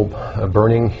in coal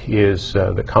burning, is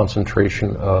the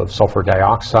concentration of sulfur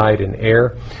dioxide in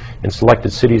air. In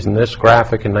selected cities in this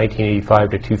graphic, in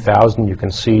 1985 to 2000, you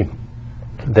can see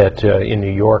that in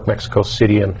New York, Mexico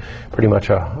City, and pretty much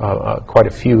quite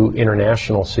a few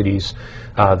international cities,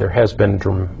 there has been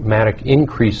dramatic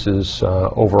increases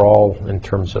overall in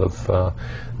terms of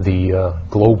the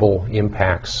global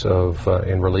impacts of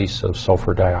and release of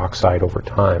sulfur dioxide over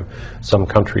time, some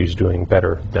countries doing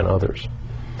better than others.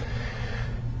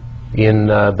 In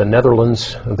the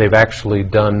Netherlands, they've actually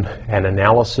done an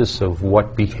analysis of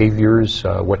what behaviors,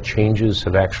 what changes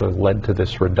have actually led to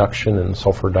this reduction in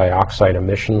sulfur dioxide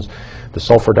emissions. The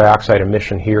sulfur dioxide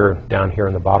emission here, down here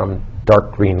in the bottom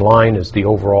dark green line, is the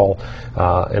overall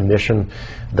emission.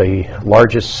 The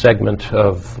largest segment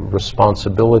of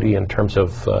responsibility in terms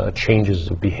of changes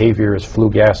of behavior is flue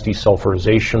gas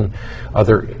desulfurization.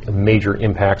 Other major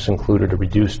impacts included a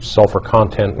reduced sulfur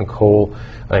content in coal,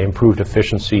 improved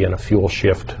efficiency, and a fuel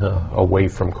shift away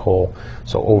from coal.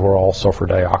 So overall, sulfur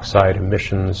dioxide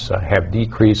emissions have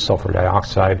decreased. Sulfur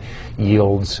dioxide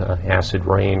yields acid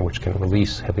rain, which can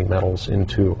release heavy metals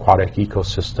into aquatic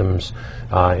ecosystems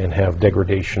and have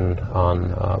degradation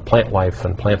on plant life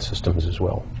and plant systems as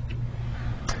well.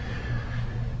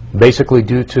 Basically,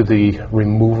 due to the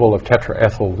removal of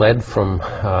tetraethyl lead from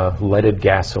leaded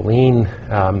gasoline,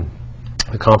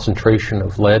 the concentration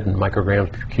of lead in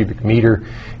micrograms per cubic meter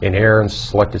in air in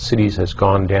selected cities has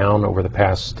gone down over the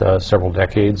past several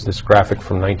decades. This graphic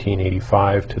from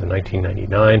 1985 to the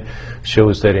 1999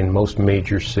 shows that in most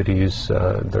major cities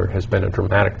there has been a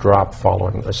dramatic drop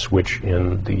following a switch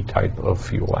in the type of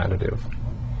fuel additive.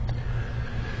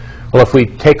 Well, if we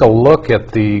take a look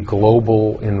at the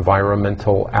global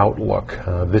environmental outlook,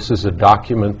 this is a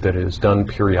document that is done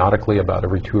periodically about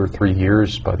every 2 or 3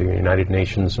 years by the United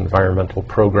Nations Environmental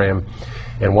Program.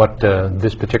 And what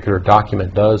this particular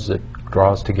document does, it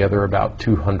draws together about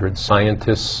 200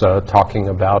 scientists talking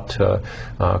about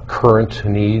current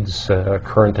needs,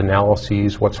 current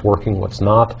analyses, what's working, what's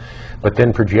not, but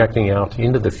then projecting out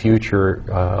into the future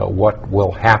what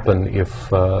will happen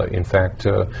if, in fact,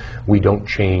 we don't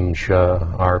change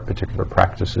our particular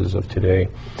practices of today.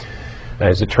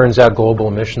 As it turns out, global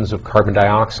emissions of carbon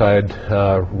dioxide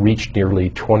reached nearly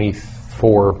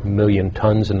 24 million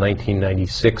tons in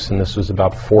 1996, and this was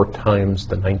about 4 times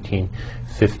the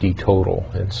 1950 total.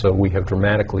 And so we have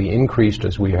dramatically increased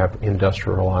as we have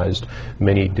industrialized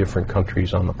many different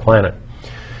countries on the planet.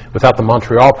 Without the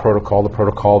Montreal Protocol, the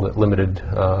protocol that limited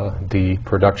the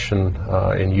production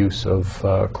and use of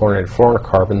chlorinated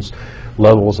fluorocarbons,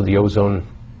 levels of the ozone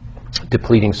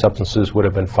depleting substances would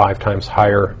have been 5 times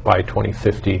higher by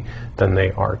 2050 than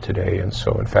they are today. And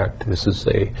so, in fact, this is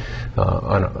a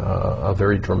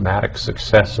very dramatic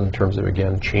success in terms of,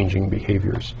 again, changing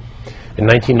behaviors. In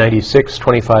 1996,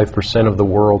 25% of the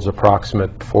world's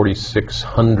approximate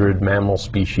 4,600 mammal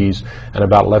species and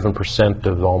about 11%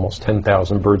 of the almost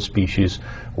 10,000 bird species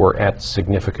were at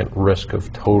significant risk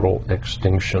of total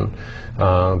extinction.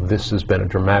 This has been a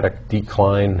dramatic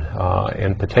decline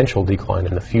and potential decline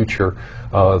in the future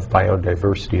of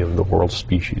biodiversity of the world's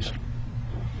species.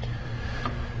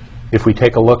 If we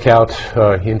take a look out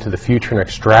into the future and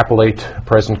extrapolate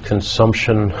present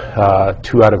consumption,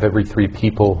 2 out of every 3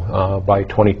 people by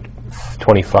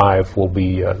 2025 will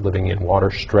be living in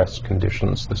water stress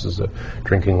conditions. This is a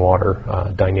drinking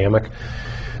water dynamic.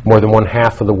 More than one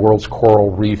half of the world's coral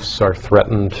reefs are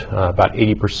threatened. About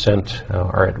 80%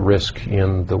 are at risk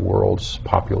in the world's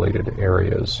populated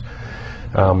areas.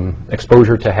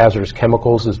 Exposure to hazardous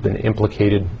chemicals has been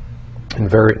implicated in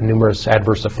very numerous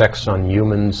adverse effects on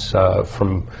humans,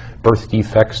 from birth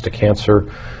defects to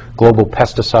cancer. Global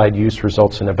pesticide use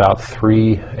results in about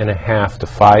 3.5 to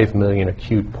 5 million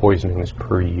acute poisonings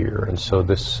per year, and so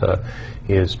this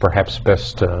is perhaps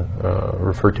best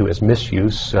referred to as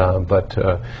misuse, but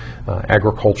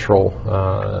agricultural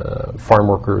farm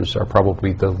workers are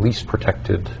probably the least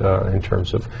protected in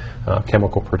terms of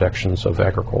chemical protections of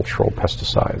agricultural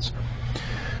pesticides.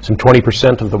 Some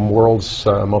 20% of the world's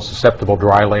most susceptible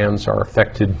drylands are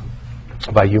affected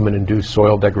by human-induced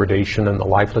soil degradation, and the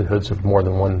livelihoods of more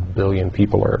than 1 billion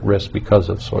people are at risk because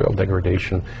of soil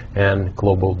degradation and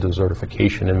global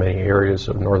desertification in many areas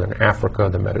of northern Africa,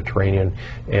 the Mediterranean,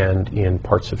 and in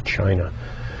parts of China.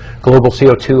 Global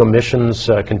CO2 emissions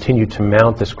continue to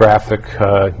mount. This graphic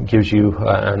gives you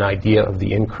an idea of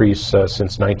the increase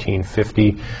since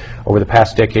 1950. Over the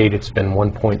past decade, it's been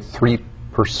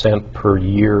 1.3% per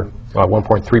year,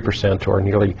 1.3%, or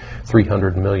nearly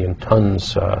 300 million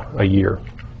tons a year.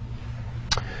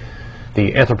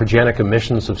 The anthropogenic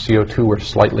emissions of CO2 were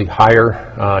slightly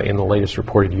higher in the latest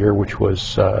reported year, which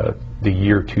was the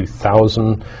year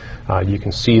 2000. You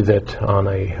can see that on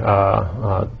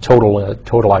a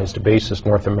totalized basis,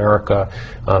 North America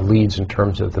leads in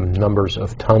terms of the numbers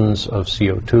of tons of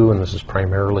CO2, and this is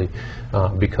primarily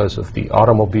because of the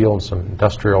automobile and some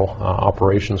industrial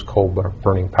operations,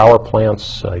 coal-burning power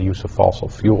plants, use of fossil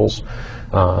fuels.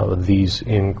 These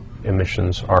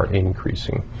emissions are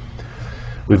increasing.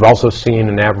 We've also seen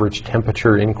an average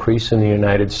temperature increase in the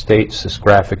United States. This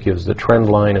graphic is the trend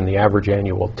line and the average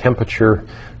annual temperature.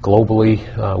 Globally,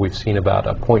 we've seen about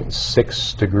a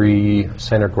 0.6 degree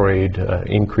centigrade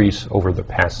increase over the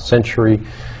past century.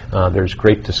 There's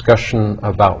great discussion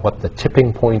about what the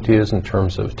tipping point is in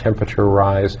terms of temperature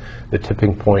rise, the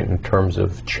tipping point in terms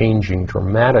of changing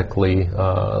dramatically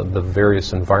the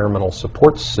various environmental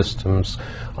support systems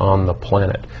on the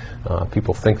planet.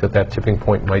 People think that that tipping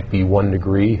point might be 1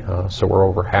 degree, so we're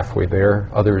over halfway there.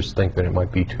 Others think that it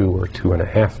might be 2 or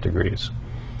 2.5 degrees.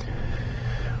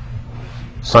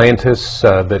 Scientists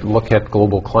that look at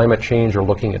global climate change are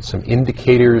looking at some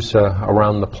indicators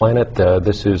around the planet.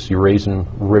 This is Eurasian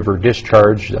River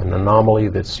discharge, an anomaly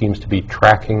that seems to be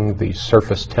tracking the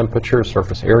surface temperature,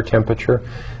 surface air temperature.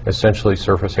 Essentially,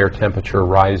 surface air temperature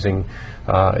rising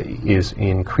is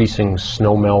increasing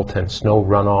snow melt and snow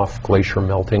runoff, glacier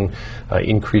melting,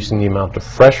 increasing the amount of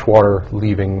fresh water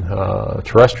leaving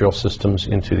terrestrial systems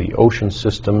into the ocean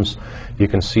systems. You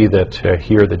can see that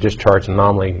here the discharge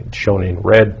anomaly, shown in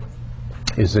red,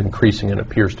 is increasing and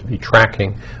appears to be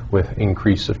tracking with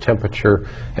increase of temperature,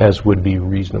 as would be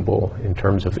reasonable in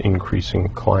terms of increasing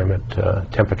climate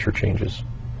temperature changes.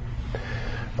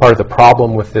 Part of the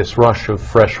problem with this rush of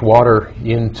fresh water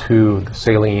into the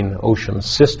saline ocean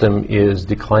system is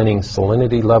declining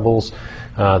salinity levels.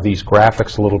 These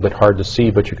graphics are a little bit hard to see,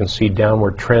 but you can see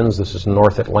downward trends. This is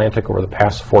North Atlantic over the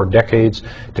past 4 decades,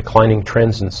 declining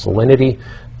trends in salinity.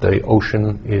 The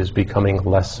ocean is becoming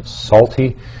less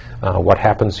salty. What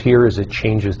happens here is it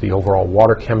changes the overall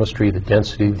water chemistry, the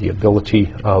density, the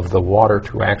ability of the water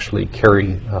to actually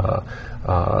carry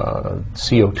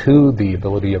CO2, the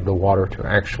ability of the water to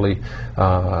actually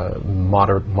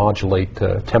modulate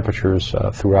temperatures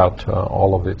throughout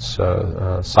all of its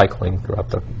cycling throughout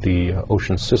the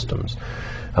ocean systems.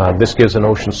 This gives an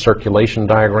ocean circulation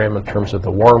diagram in terms of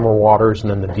the warmer waters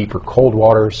and then the deeper cold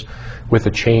waters. With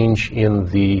a change in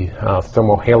the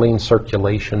thermohaline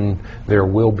circulation, there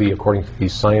will be, according to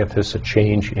these scientists, a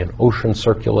change in ocean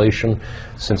circulation.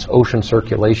 Since ocean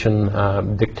circulation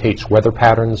dictates weather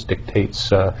patterns,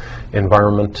 dictates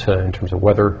environment in terms of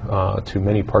weather to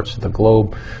many parts of the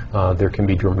globe, there can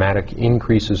be dramatic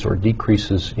increases or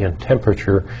decreases in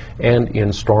temperature and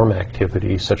in storm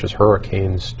activity, such as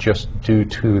hurricanes, just due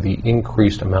to the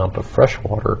increased amount of fresh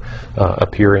water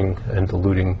appearing and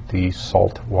diluting the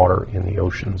salt water in the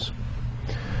oceans.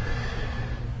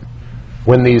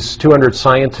 When these 200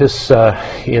 scientists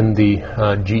in the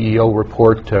GEO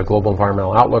report, Global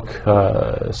Environmental Outlook,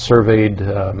 were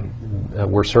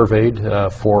surveyed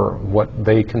for what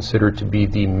they considered to be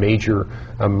the major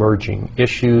emerging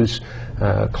issues,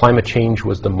 climate change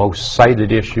was the most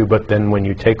cited issue, but then when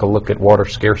you take a look at water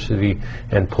scarcity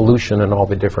and pollution and all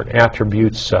the different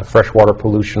attributes, freshwater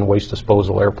pollution, waste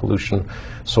disposal, air pollution,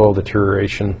 soil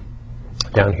deterioration,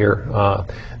 down here,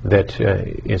 that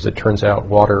as it turns out,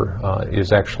 water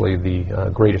is actually the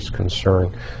greatest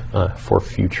concern for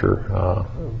future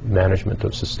management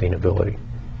of sustainability.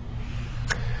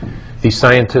 These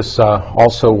scientists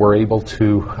also were able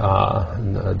to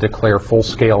declare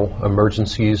full-scale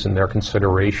emergencies in their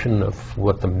consideration of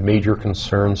what the major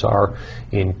concerns are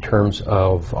in terms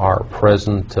of our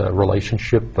present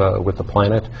relationship with the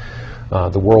planet.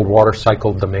 The world water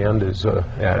cycle demand is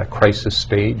at a crisis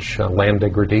stage. Land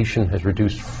degradation has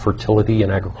reduced fertility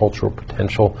and agricultural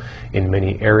potential in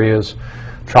many areas.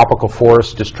 Tropical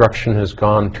forest destruction has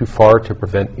gone too far to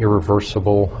prevent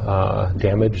irreversible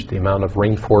damage. The amount of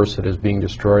rainforest that is being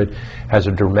destroyed has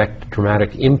a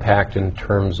dramatic impact in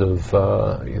terms of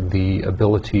the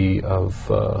ability of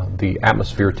the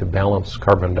atmosphere to balance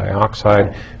carbon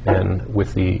dioxide, and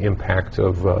with the impact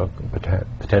of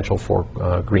potential for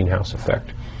greenhouse effect.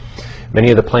 Many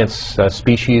of the plant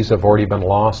species have already been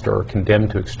lost or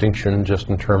condemned to extinction, just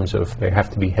in terms of they have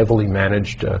to be heavily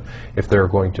managed if they're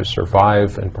going to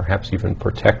survive, and perhaps even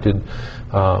protected.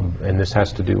 And this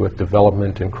has to do with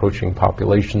development, encroaching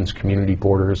populations, community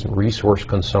borders, and resource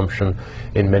consumption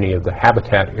in many of the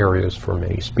habitat areas for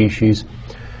many species.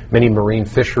 Many marine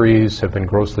fisheries have been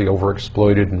grossly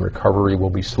overexploited, and recovery will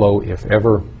be slow, if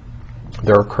ever.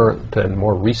 There are current and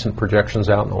more recent projections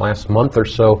out in the last month or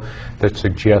so that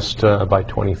suggest by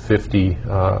 2050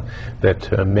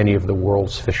 that many of the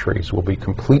world's fisheries will be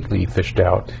completely fished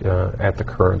out at the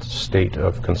current state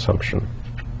of consumption.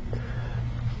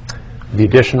 The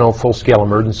additional full-scale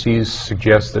emergencies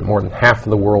suggest that more than half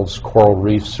of the world's coral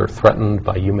reefs are threatened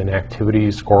by human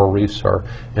activities. Coral reefs are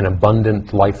an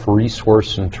abundant life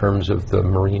resource in terms of the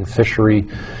marine fishery.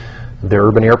 The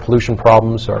urban air pollution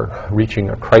problems are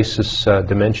reaching a crisis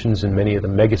dimensions in many of the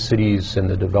megacities in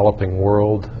the developing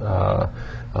world.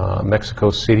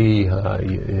 Mexico City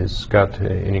has got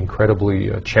an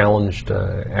incredibly challenged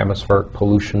atmospheric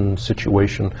pollution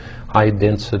situation. High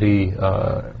density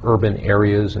urban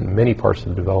areas in many parts of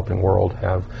the developing world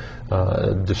have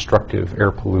destructive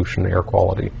air pollution, air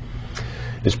quality.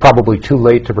 It's probably too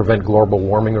late to prevent global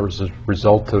warming as a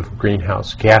result of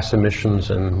greenhouse gas emissions,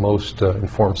 and most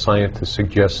informed scientists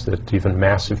suggest that even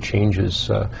massive changes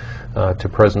to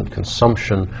present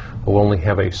consumption will only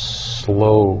have a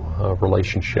slow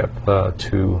relationship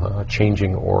to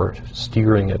changing or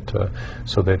steering it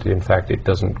so that, in fact, it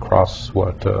doesn't cross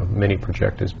what many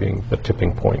project as being the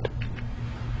tipping point.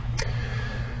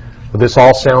 This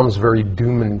all sounds very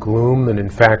doom and gloom, and in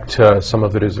fact some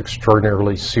of it is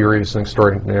extraordinarily serious and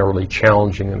extraordinarily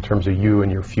challenging in terms of you and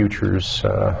your futures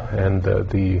and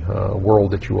the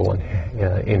world that you will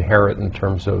inherit in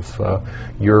terms of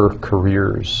your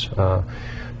careers.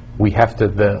 We have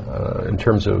to, in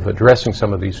terms of addressing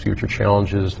some of these future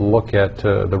challenges, look at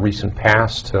the recent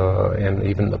past and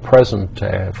even the present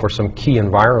for some key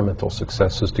environmental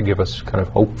successes to give us kind of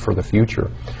hope for the future.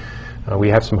 We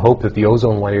have some hope that the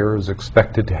ozone layer is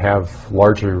expected to have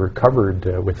largely recovered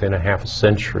within a half a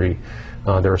century.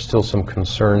 There are still some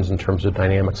concerns in terms of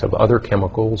dynamics of other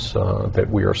chemicals that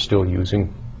we are still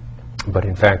using. But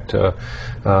in fact,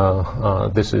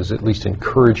 this is at least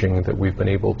encouraging that we've been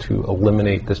able to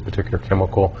eliminate this particular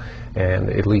chemical and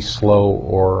at least slow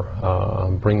or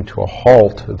bring to a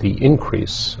halt the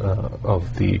increase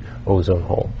of the ozone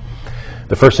hole.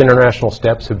 The first international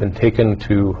steps have been taken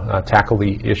to tackle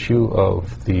the issue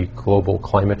of the global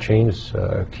climate change.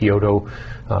 Kyoto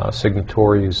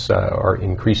signatories are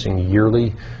increasing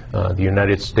yearly. The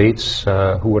United States,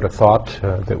 who would have thought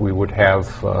that we would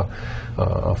have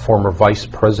a former vice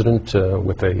president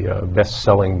with a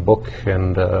best-selling book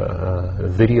and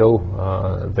video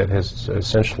that has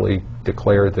essentially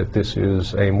declared that this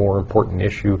is a more important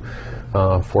issue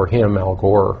for him, Al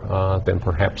Gore, than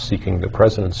perhaps seeking the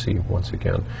presidency once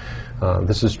again.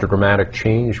 This is a dramatic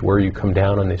change. Where you come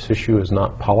down on this issue is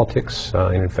not politics,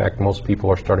 and in fact most people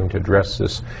are starting to address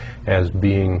this as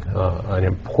being an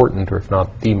important, or if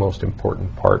not the most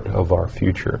important part of our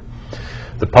future.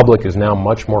 The public is now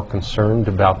much more concerned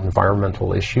about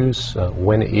environmental issues.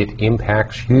 When it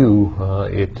impacts you,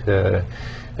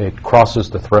 it crosses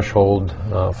the threshold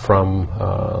from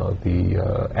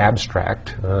the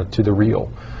abstract to the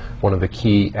real. One of the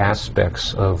key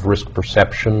aspects of risk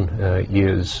perception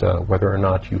is whether or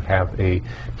not you have a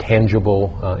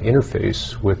tangible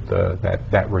interface with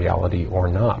that reality or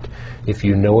not. If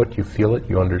you know it, you feel it,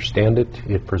 you understand it,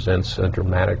 it presents a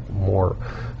dramatically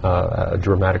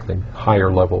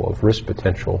higher level of risk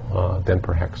potential than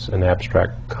perhaps an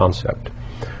abstract concept.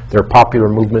 There are popular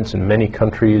movements in many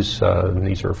countries, and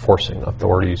these are forcing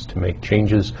authorities to make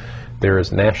changes. There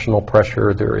is national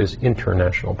pressure, there is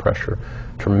international pressure.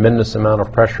 Tremendous amount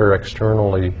of pressure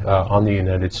externally on the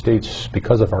United States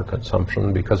because of our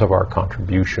consumption, because of our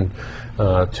contribution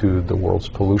to the world's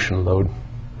pollution load.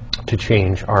 to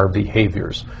change our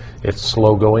behaviors. It's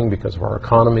slow going because of our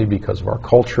economy, because of our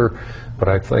culture, but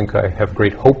I think I have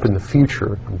great hope in the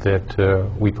future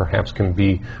that we perhaps can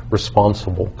be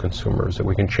responsible consumers, that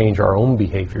we can change our own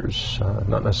behaviors,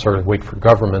 not necessarily wait for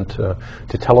government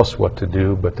to tell us what to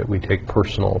do, but that we take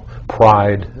personal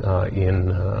pride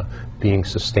in being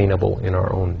sustainable in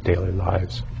our own daily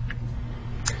lives.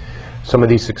 Some of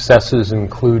these successes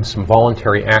include some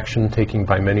voluntary action taken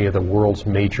by many of the world's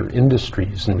major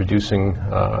industries in reducing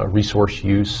resource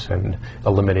use and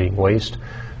eliminating waste.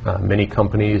 Many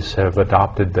companies have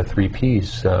adopted the 3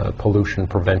 Ps, pollution,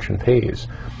 prevention, pays.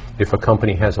 If a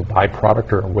company has a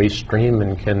byproduct or a waste stream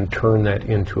and can turn that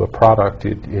into a product,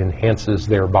 it enhances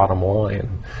their bottom line.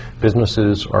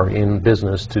 Businesses are in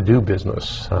business to do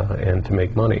business and to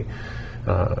make money.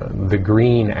 The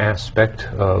green aspect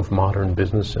of modern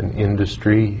business and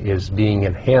industry is being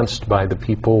enhanced by the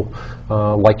people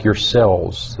like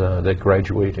yourselves that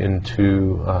graduate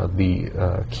into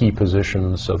the key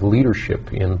positions of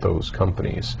leadership in those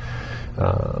companies.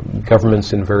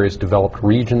 Governments in various developed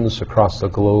regions across the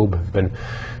globe have been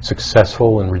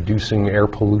successful in reducing air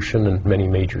pollution in many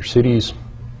major cities.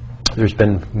 There's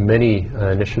been many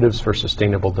initiatives for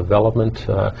sustainable development,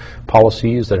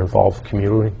 policies that involve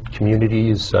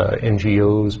communities,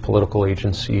 NGOs, political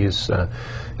agencies.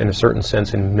 In a certain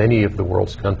sense, in many of the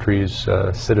world's countries,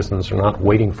 citizens are not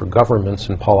waiting for governments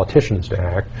and politicians to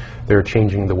act. They're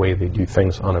changing the way they do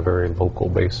things on a very local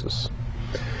basis.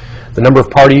 The number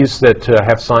of parties that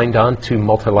have signed on to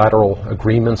multilateral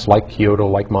agreements like Kyoto,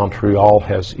 like Montreal,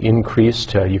 has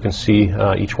increased. You can see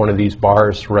each one of these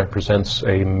bars represents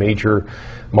a major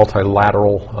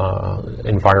multilateral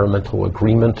environmental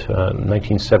agreement,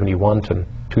 1971 to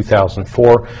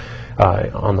 2004.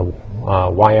 On the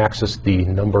y-axis, the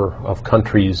number of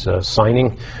countries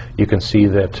signing. You can see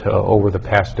that over the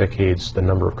past decades, the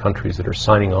number of countries that are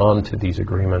signing on to these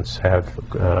agreements have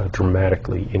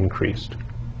dramatically increased.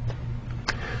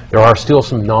 There are still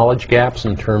some knowledge gaps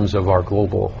in terms of our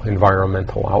global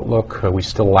environmental outlook. We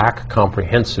still lack a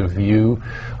comprehensive view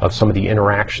of some of the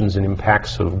interactions and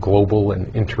impacts of global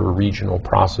and inter-regional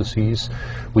processes.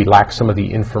 We lack some of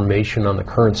the information on the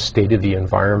current state of the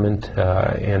environment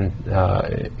and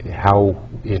how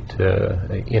it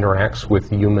interacts with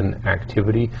human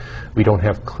activity. We don't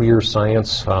have clear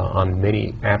science on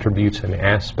many attributes and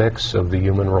aspects of the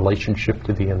human relationship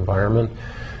to the environment.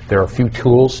 There are few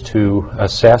tools to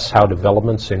assess how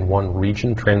developments in one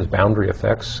region, transboundary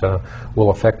effects, will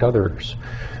affect others.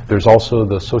 There's also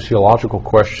the sociological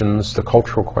questions, the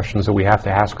cultural questions that we have to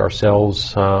ask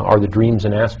ourselves. Are the dreams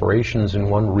and aspirations in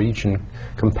one region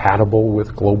compatible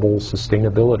with global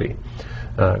sustainability?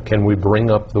 Can we bring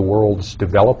up the world's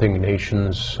developing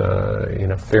nations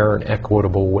in a fair and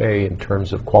equitable way in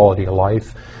terms of quality of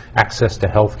life, access to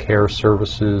health care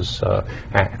services,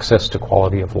 access to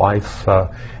quality of life,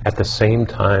 at the same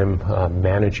time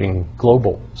managing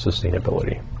global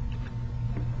sustainability?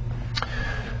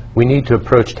 We need to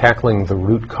approach tackling the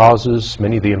root causes.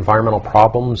 Many of the environmental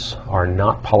problems are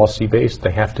not policy-based.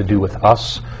 They have to do with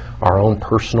us, our own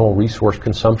personal resource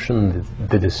consumption,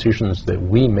 the decisions that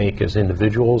we make as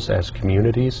individuals, as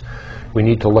communities. We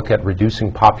need to look at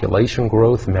reducing population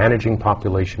growth, managing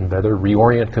population better,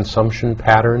 reorient consumption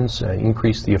patterns,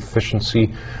 increase the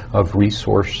efficiency of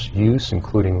resource use,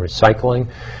 including recycling,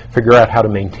 figure out how to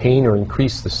maintain or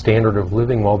increase the standard of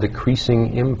living while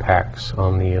decreasing impacts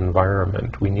on the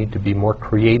environment. We need to be more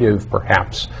creative,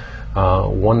 perhaps.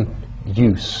 One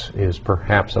use is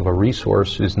perhaps of a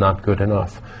resource is not good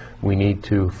enough. We need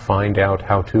to find out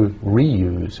how to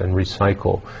reuse and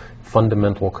recycle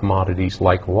fundamental commodities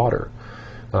like water.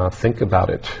 Think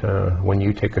about it. When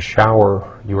you take a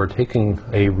shower, you are taking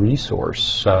a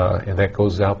resource and that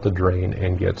goes out the drain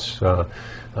and gets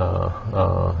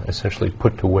essentially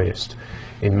put to waste.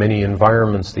 In many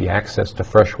environments, the access to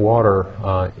fresh water,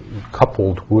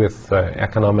 coupled with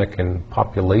economic and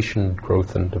population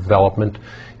growth and development,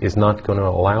 is not going to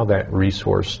allow that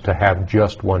resource to have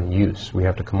just one use. We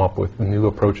have to come up with new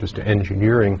approaches to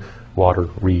engineering water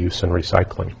reuse and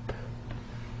recycling.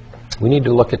 We need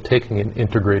to look at taking an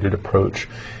integrated approach,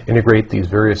 integrate these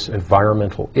various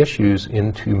environmental issues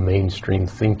into mainstream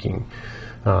thinking.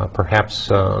 Perhaps,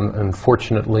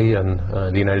 unfortunately, in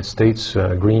the United States,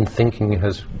 green thinking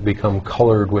has become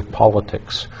colored with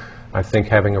politics. I think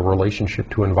having a relationship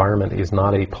to environment is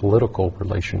not a political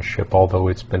relationship, although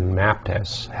it's been mapped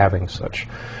as having such.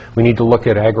 We need to look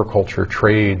at agriculture,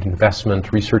 trade,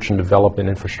 investment, research and development,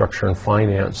 infrastructure and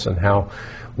finance, and how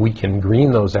we can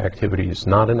green those activities,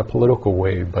 not in a political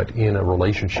way, but in a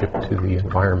relationship to the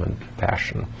environment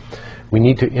fashion. We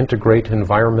need to integrate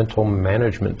environmental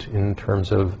management in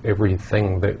terms of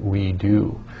everything that we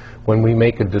do. When we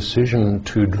make a decision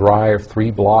to drive 3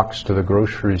 blocks to the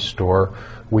grocery store,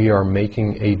 we are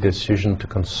making a decision to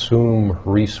consume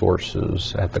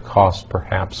resources at the cost,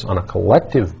 perhaps on a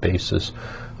collective basis,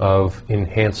 of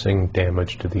enhancing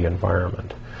damage to the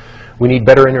environment. We need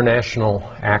better international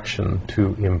action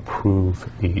to improve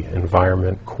the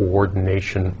environment,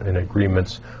 coordination and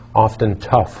agreements, often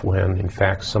tough when, in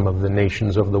fact, some of the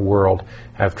nations of the world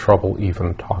have trouble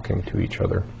even talking to each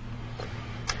other.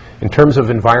 In terms of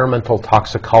environmental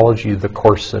toxicology, the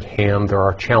course at hand, there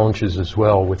are challenges as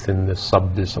well within this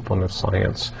subdiscipline of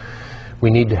science. We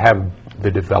need to have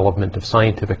the development of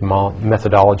scientific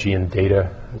methodology and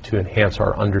data to enhance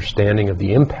our understanding of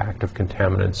the impact of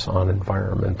contaminants on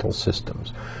environmental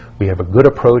systems. We have a good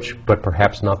approach, but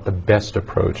perhaps not the best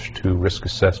approach to risk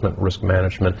assessment, risk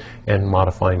management, and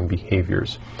modifying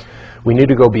behaviors. We need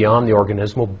to go beyond the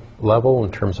organismal level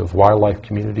in terms of wildlife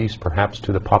communities, perhaps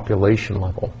to the population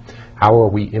level. How are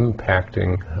we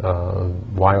impacting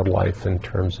wildlife in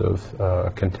terms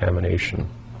of contamination?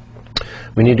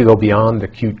 We need to go beyond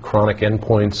acute chronic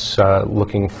endpoints,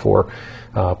 looking for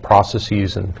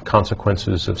processes and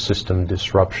consequences of system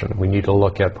disruption. We need to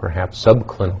look at perhaps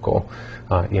subclinical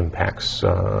impacts,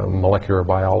 molecular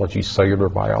biology, cellular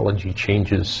biology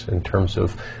changes in terms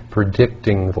of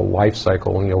predicting the life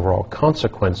cycle and the overall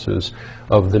consequences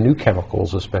of the new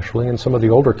chemicals, especially, and some of the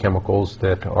older chemicals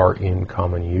that are in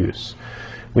common use.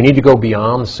 We need to go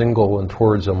beyond single and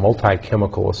towards a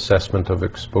multi-chemical assessment of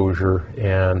exposure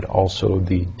and also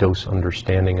the dose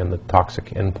understanding and the toxic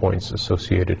endpoints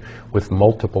associated with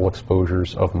multiple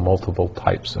exposures of multiple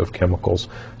types of chemicals,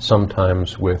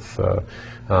 sometimes with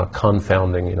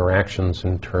confounding interactions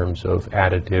in terms of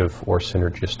additive or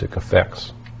synergistic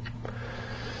effects.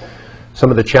 Some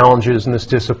of the challenges in this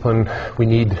discipline, we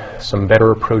need some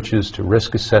better approaches to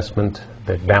risk assessment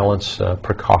that balance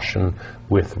precaution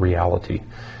with reality.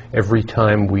 Every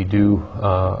time we do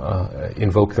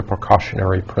invoke the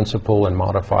precautionary principle and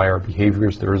modify our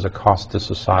behaviors, there is a cost to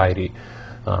society.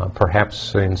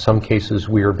 Perhaps in some cases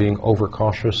we are being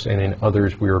overcautious, and in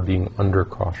others we are being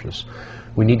undercautious.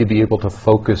 We need to be able to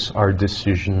focus our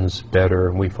decisions better,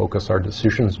 and we focus our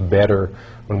decisions better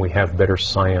when we have better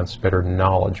science, better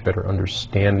knowledge, better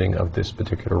understanding of this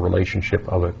particular relationship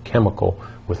of a chemical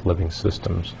with living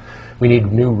systems. We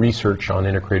need new research on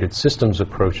integrated systems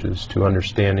approaches to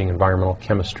understanding environmental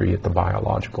chemistry at the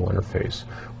biological interface.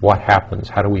 What happens?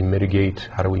 How do we mitigate?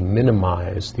 How do we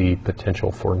minimize the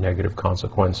potential for negative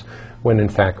consequence when, in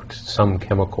fact, some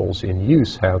chemicals in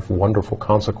use have wonderful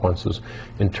consequences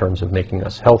in terms of making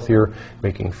us healthier,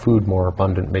 making food more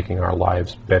abundant, making our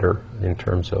lives better in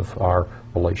terms of our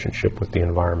relationship with the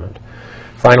environment.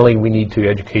 Finally, we need to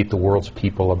educate the world's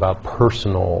people about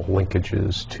personal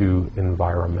linkages to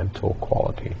environmental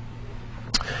quality.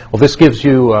 Well, this gives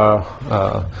you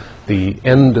the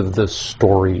end of the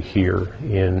story here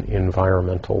in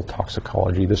environmental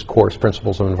toxicology. This course,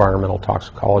 Principles of Environmental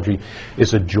Toxicology,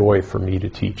 is a joy for me to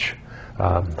teach.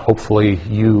 Hopefully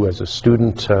you, as a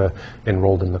student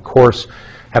enrolled in the course,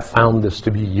 have found this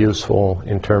to be useful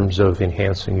in terms of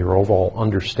enhancing your overall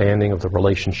understanding of the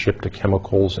relationship to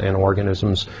chemicals and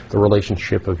organisms, the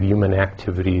relationship of human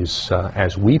activities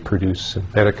as we produce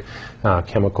synthetic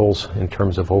chemicals in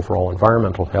terms of overall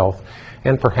environmental health,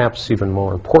 and perhaps even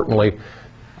more importantly,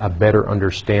 a better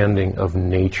understanding of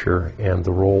nature and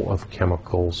the role of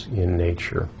chemicals in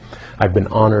nature. I've been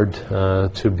honored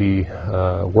to be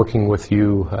working with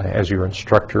you as your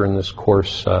instructor in this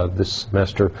course this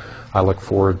semester. I look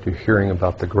forward to hearing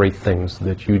about the great things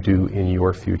that you do in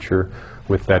your future.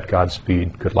 With that,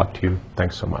 Godspeed. Good luck to you.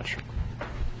 Thanks so much.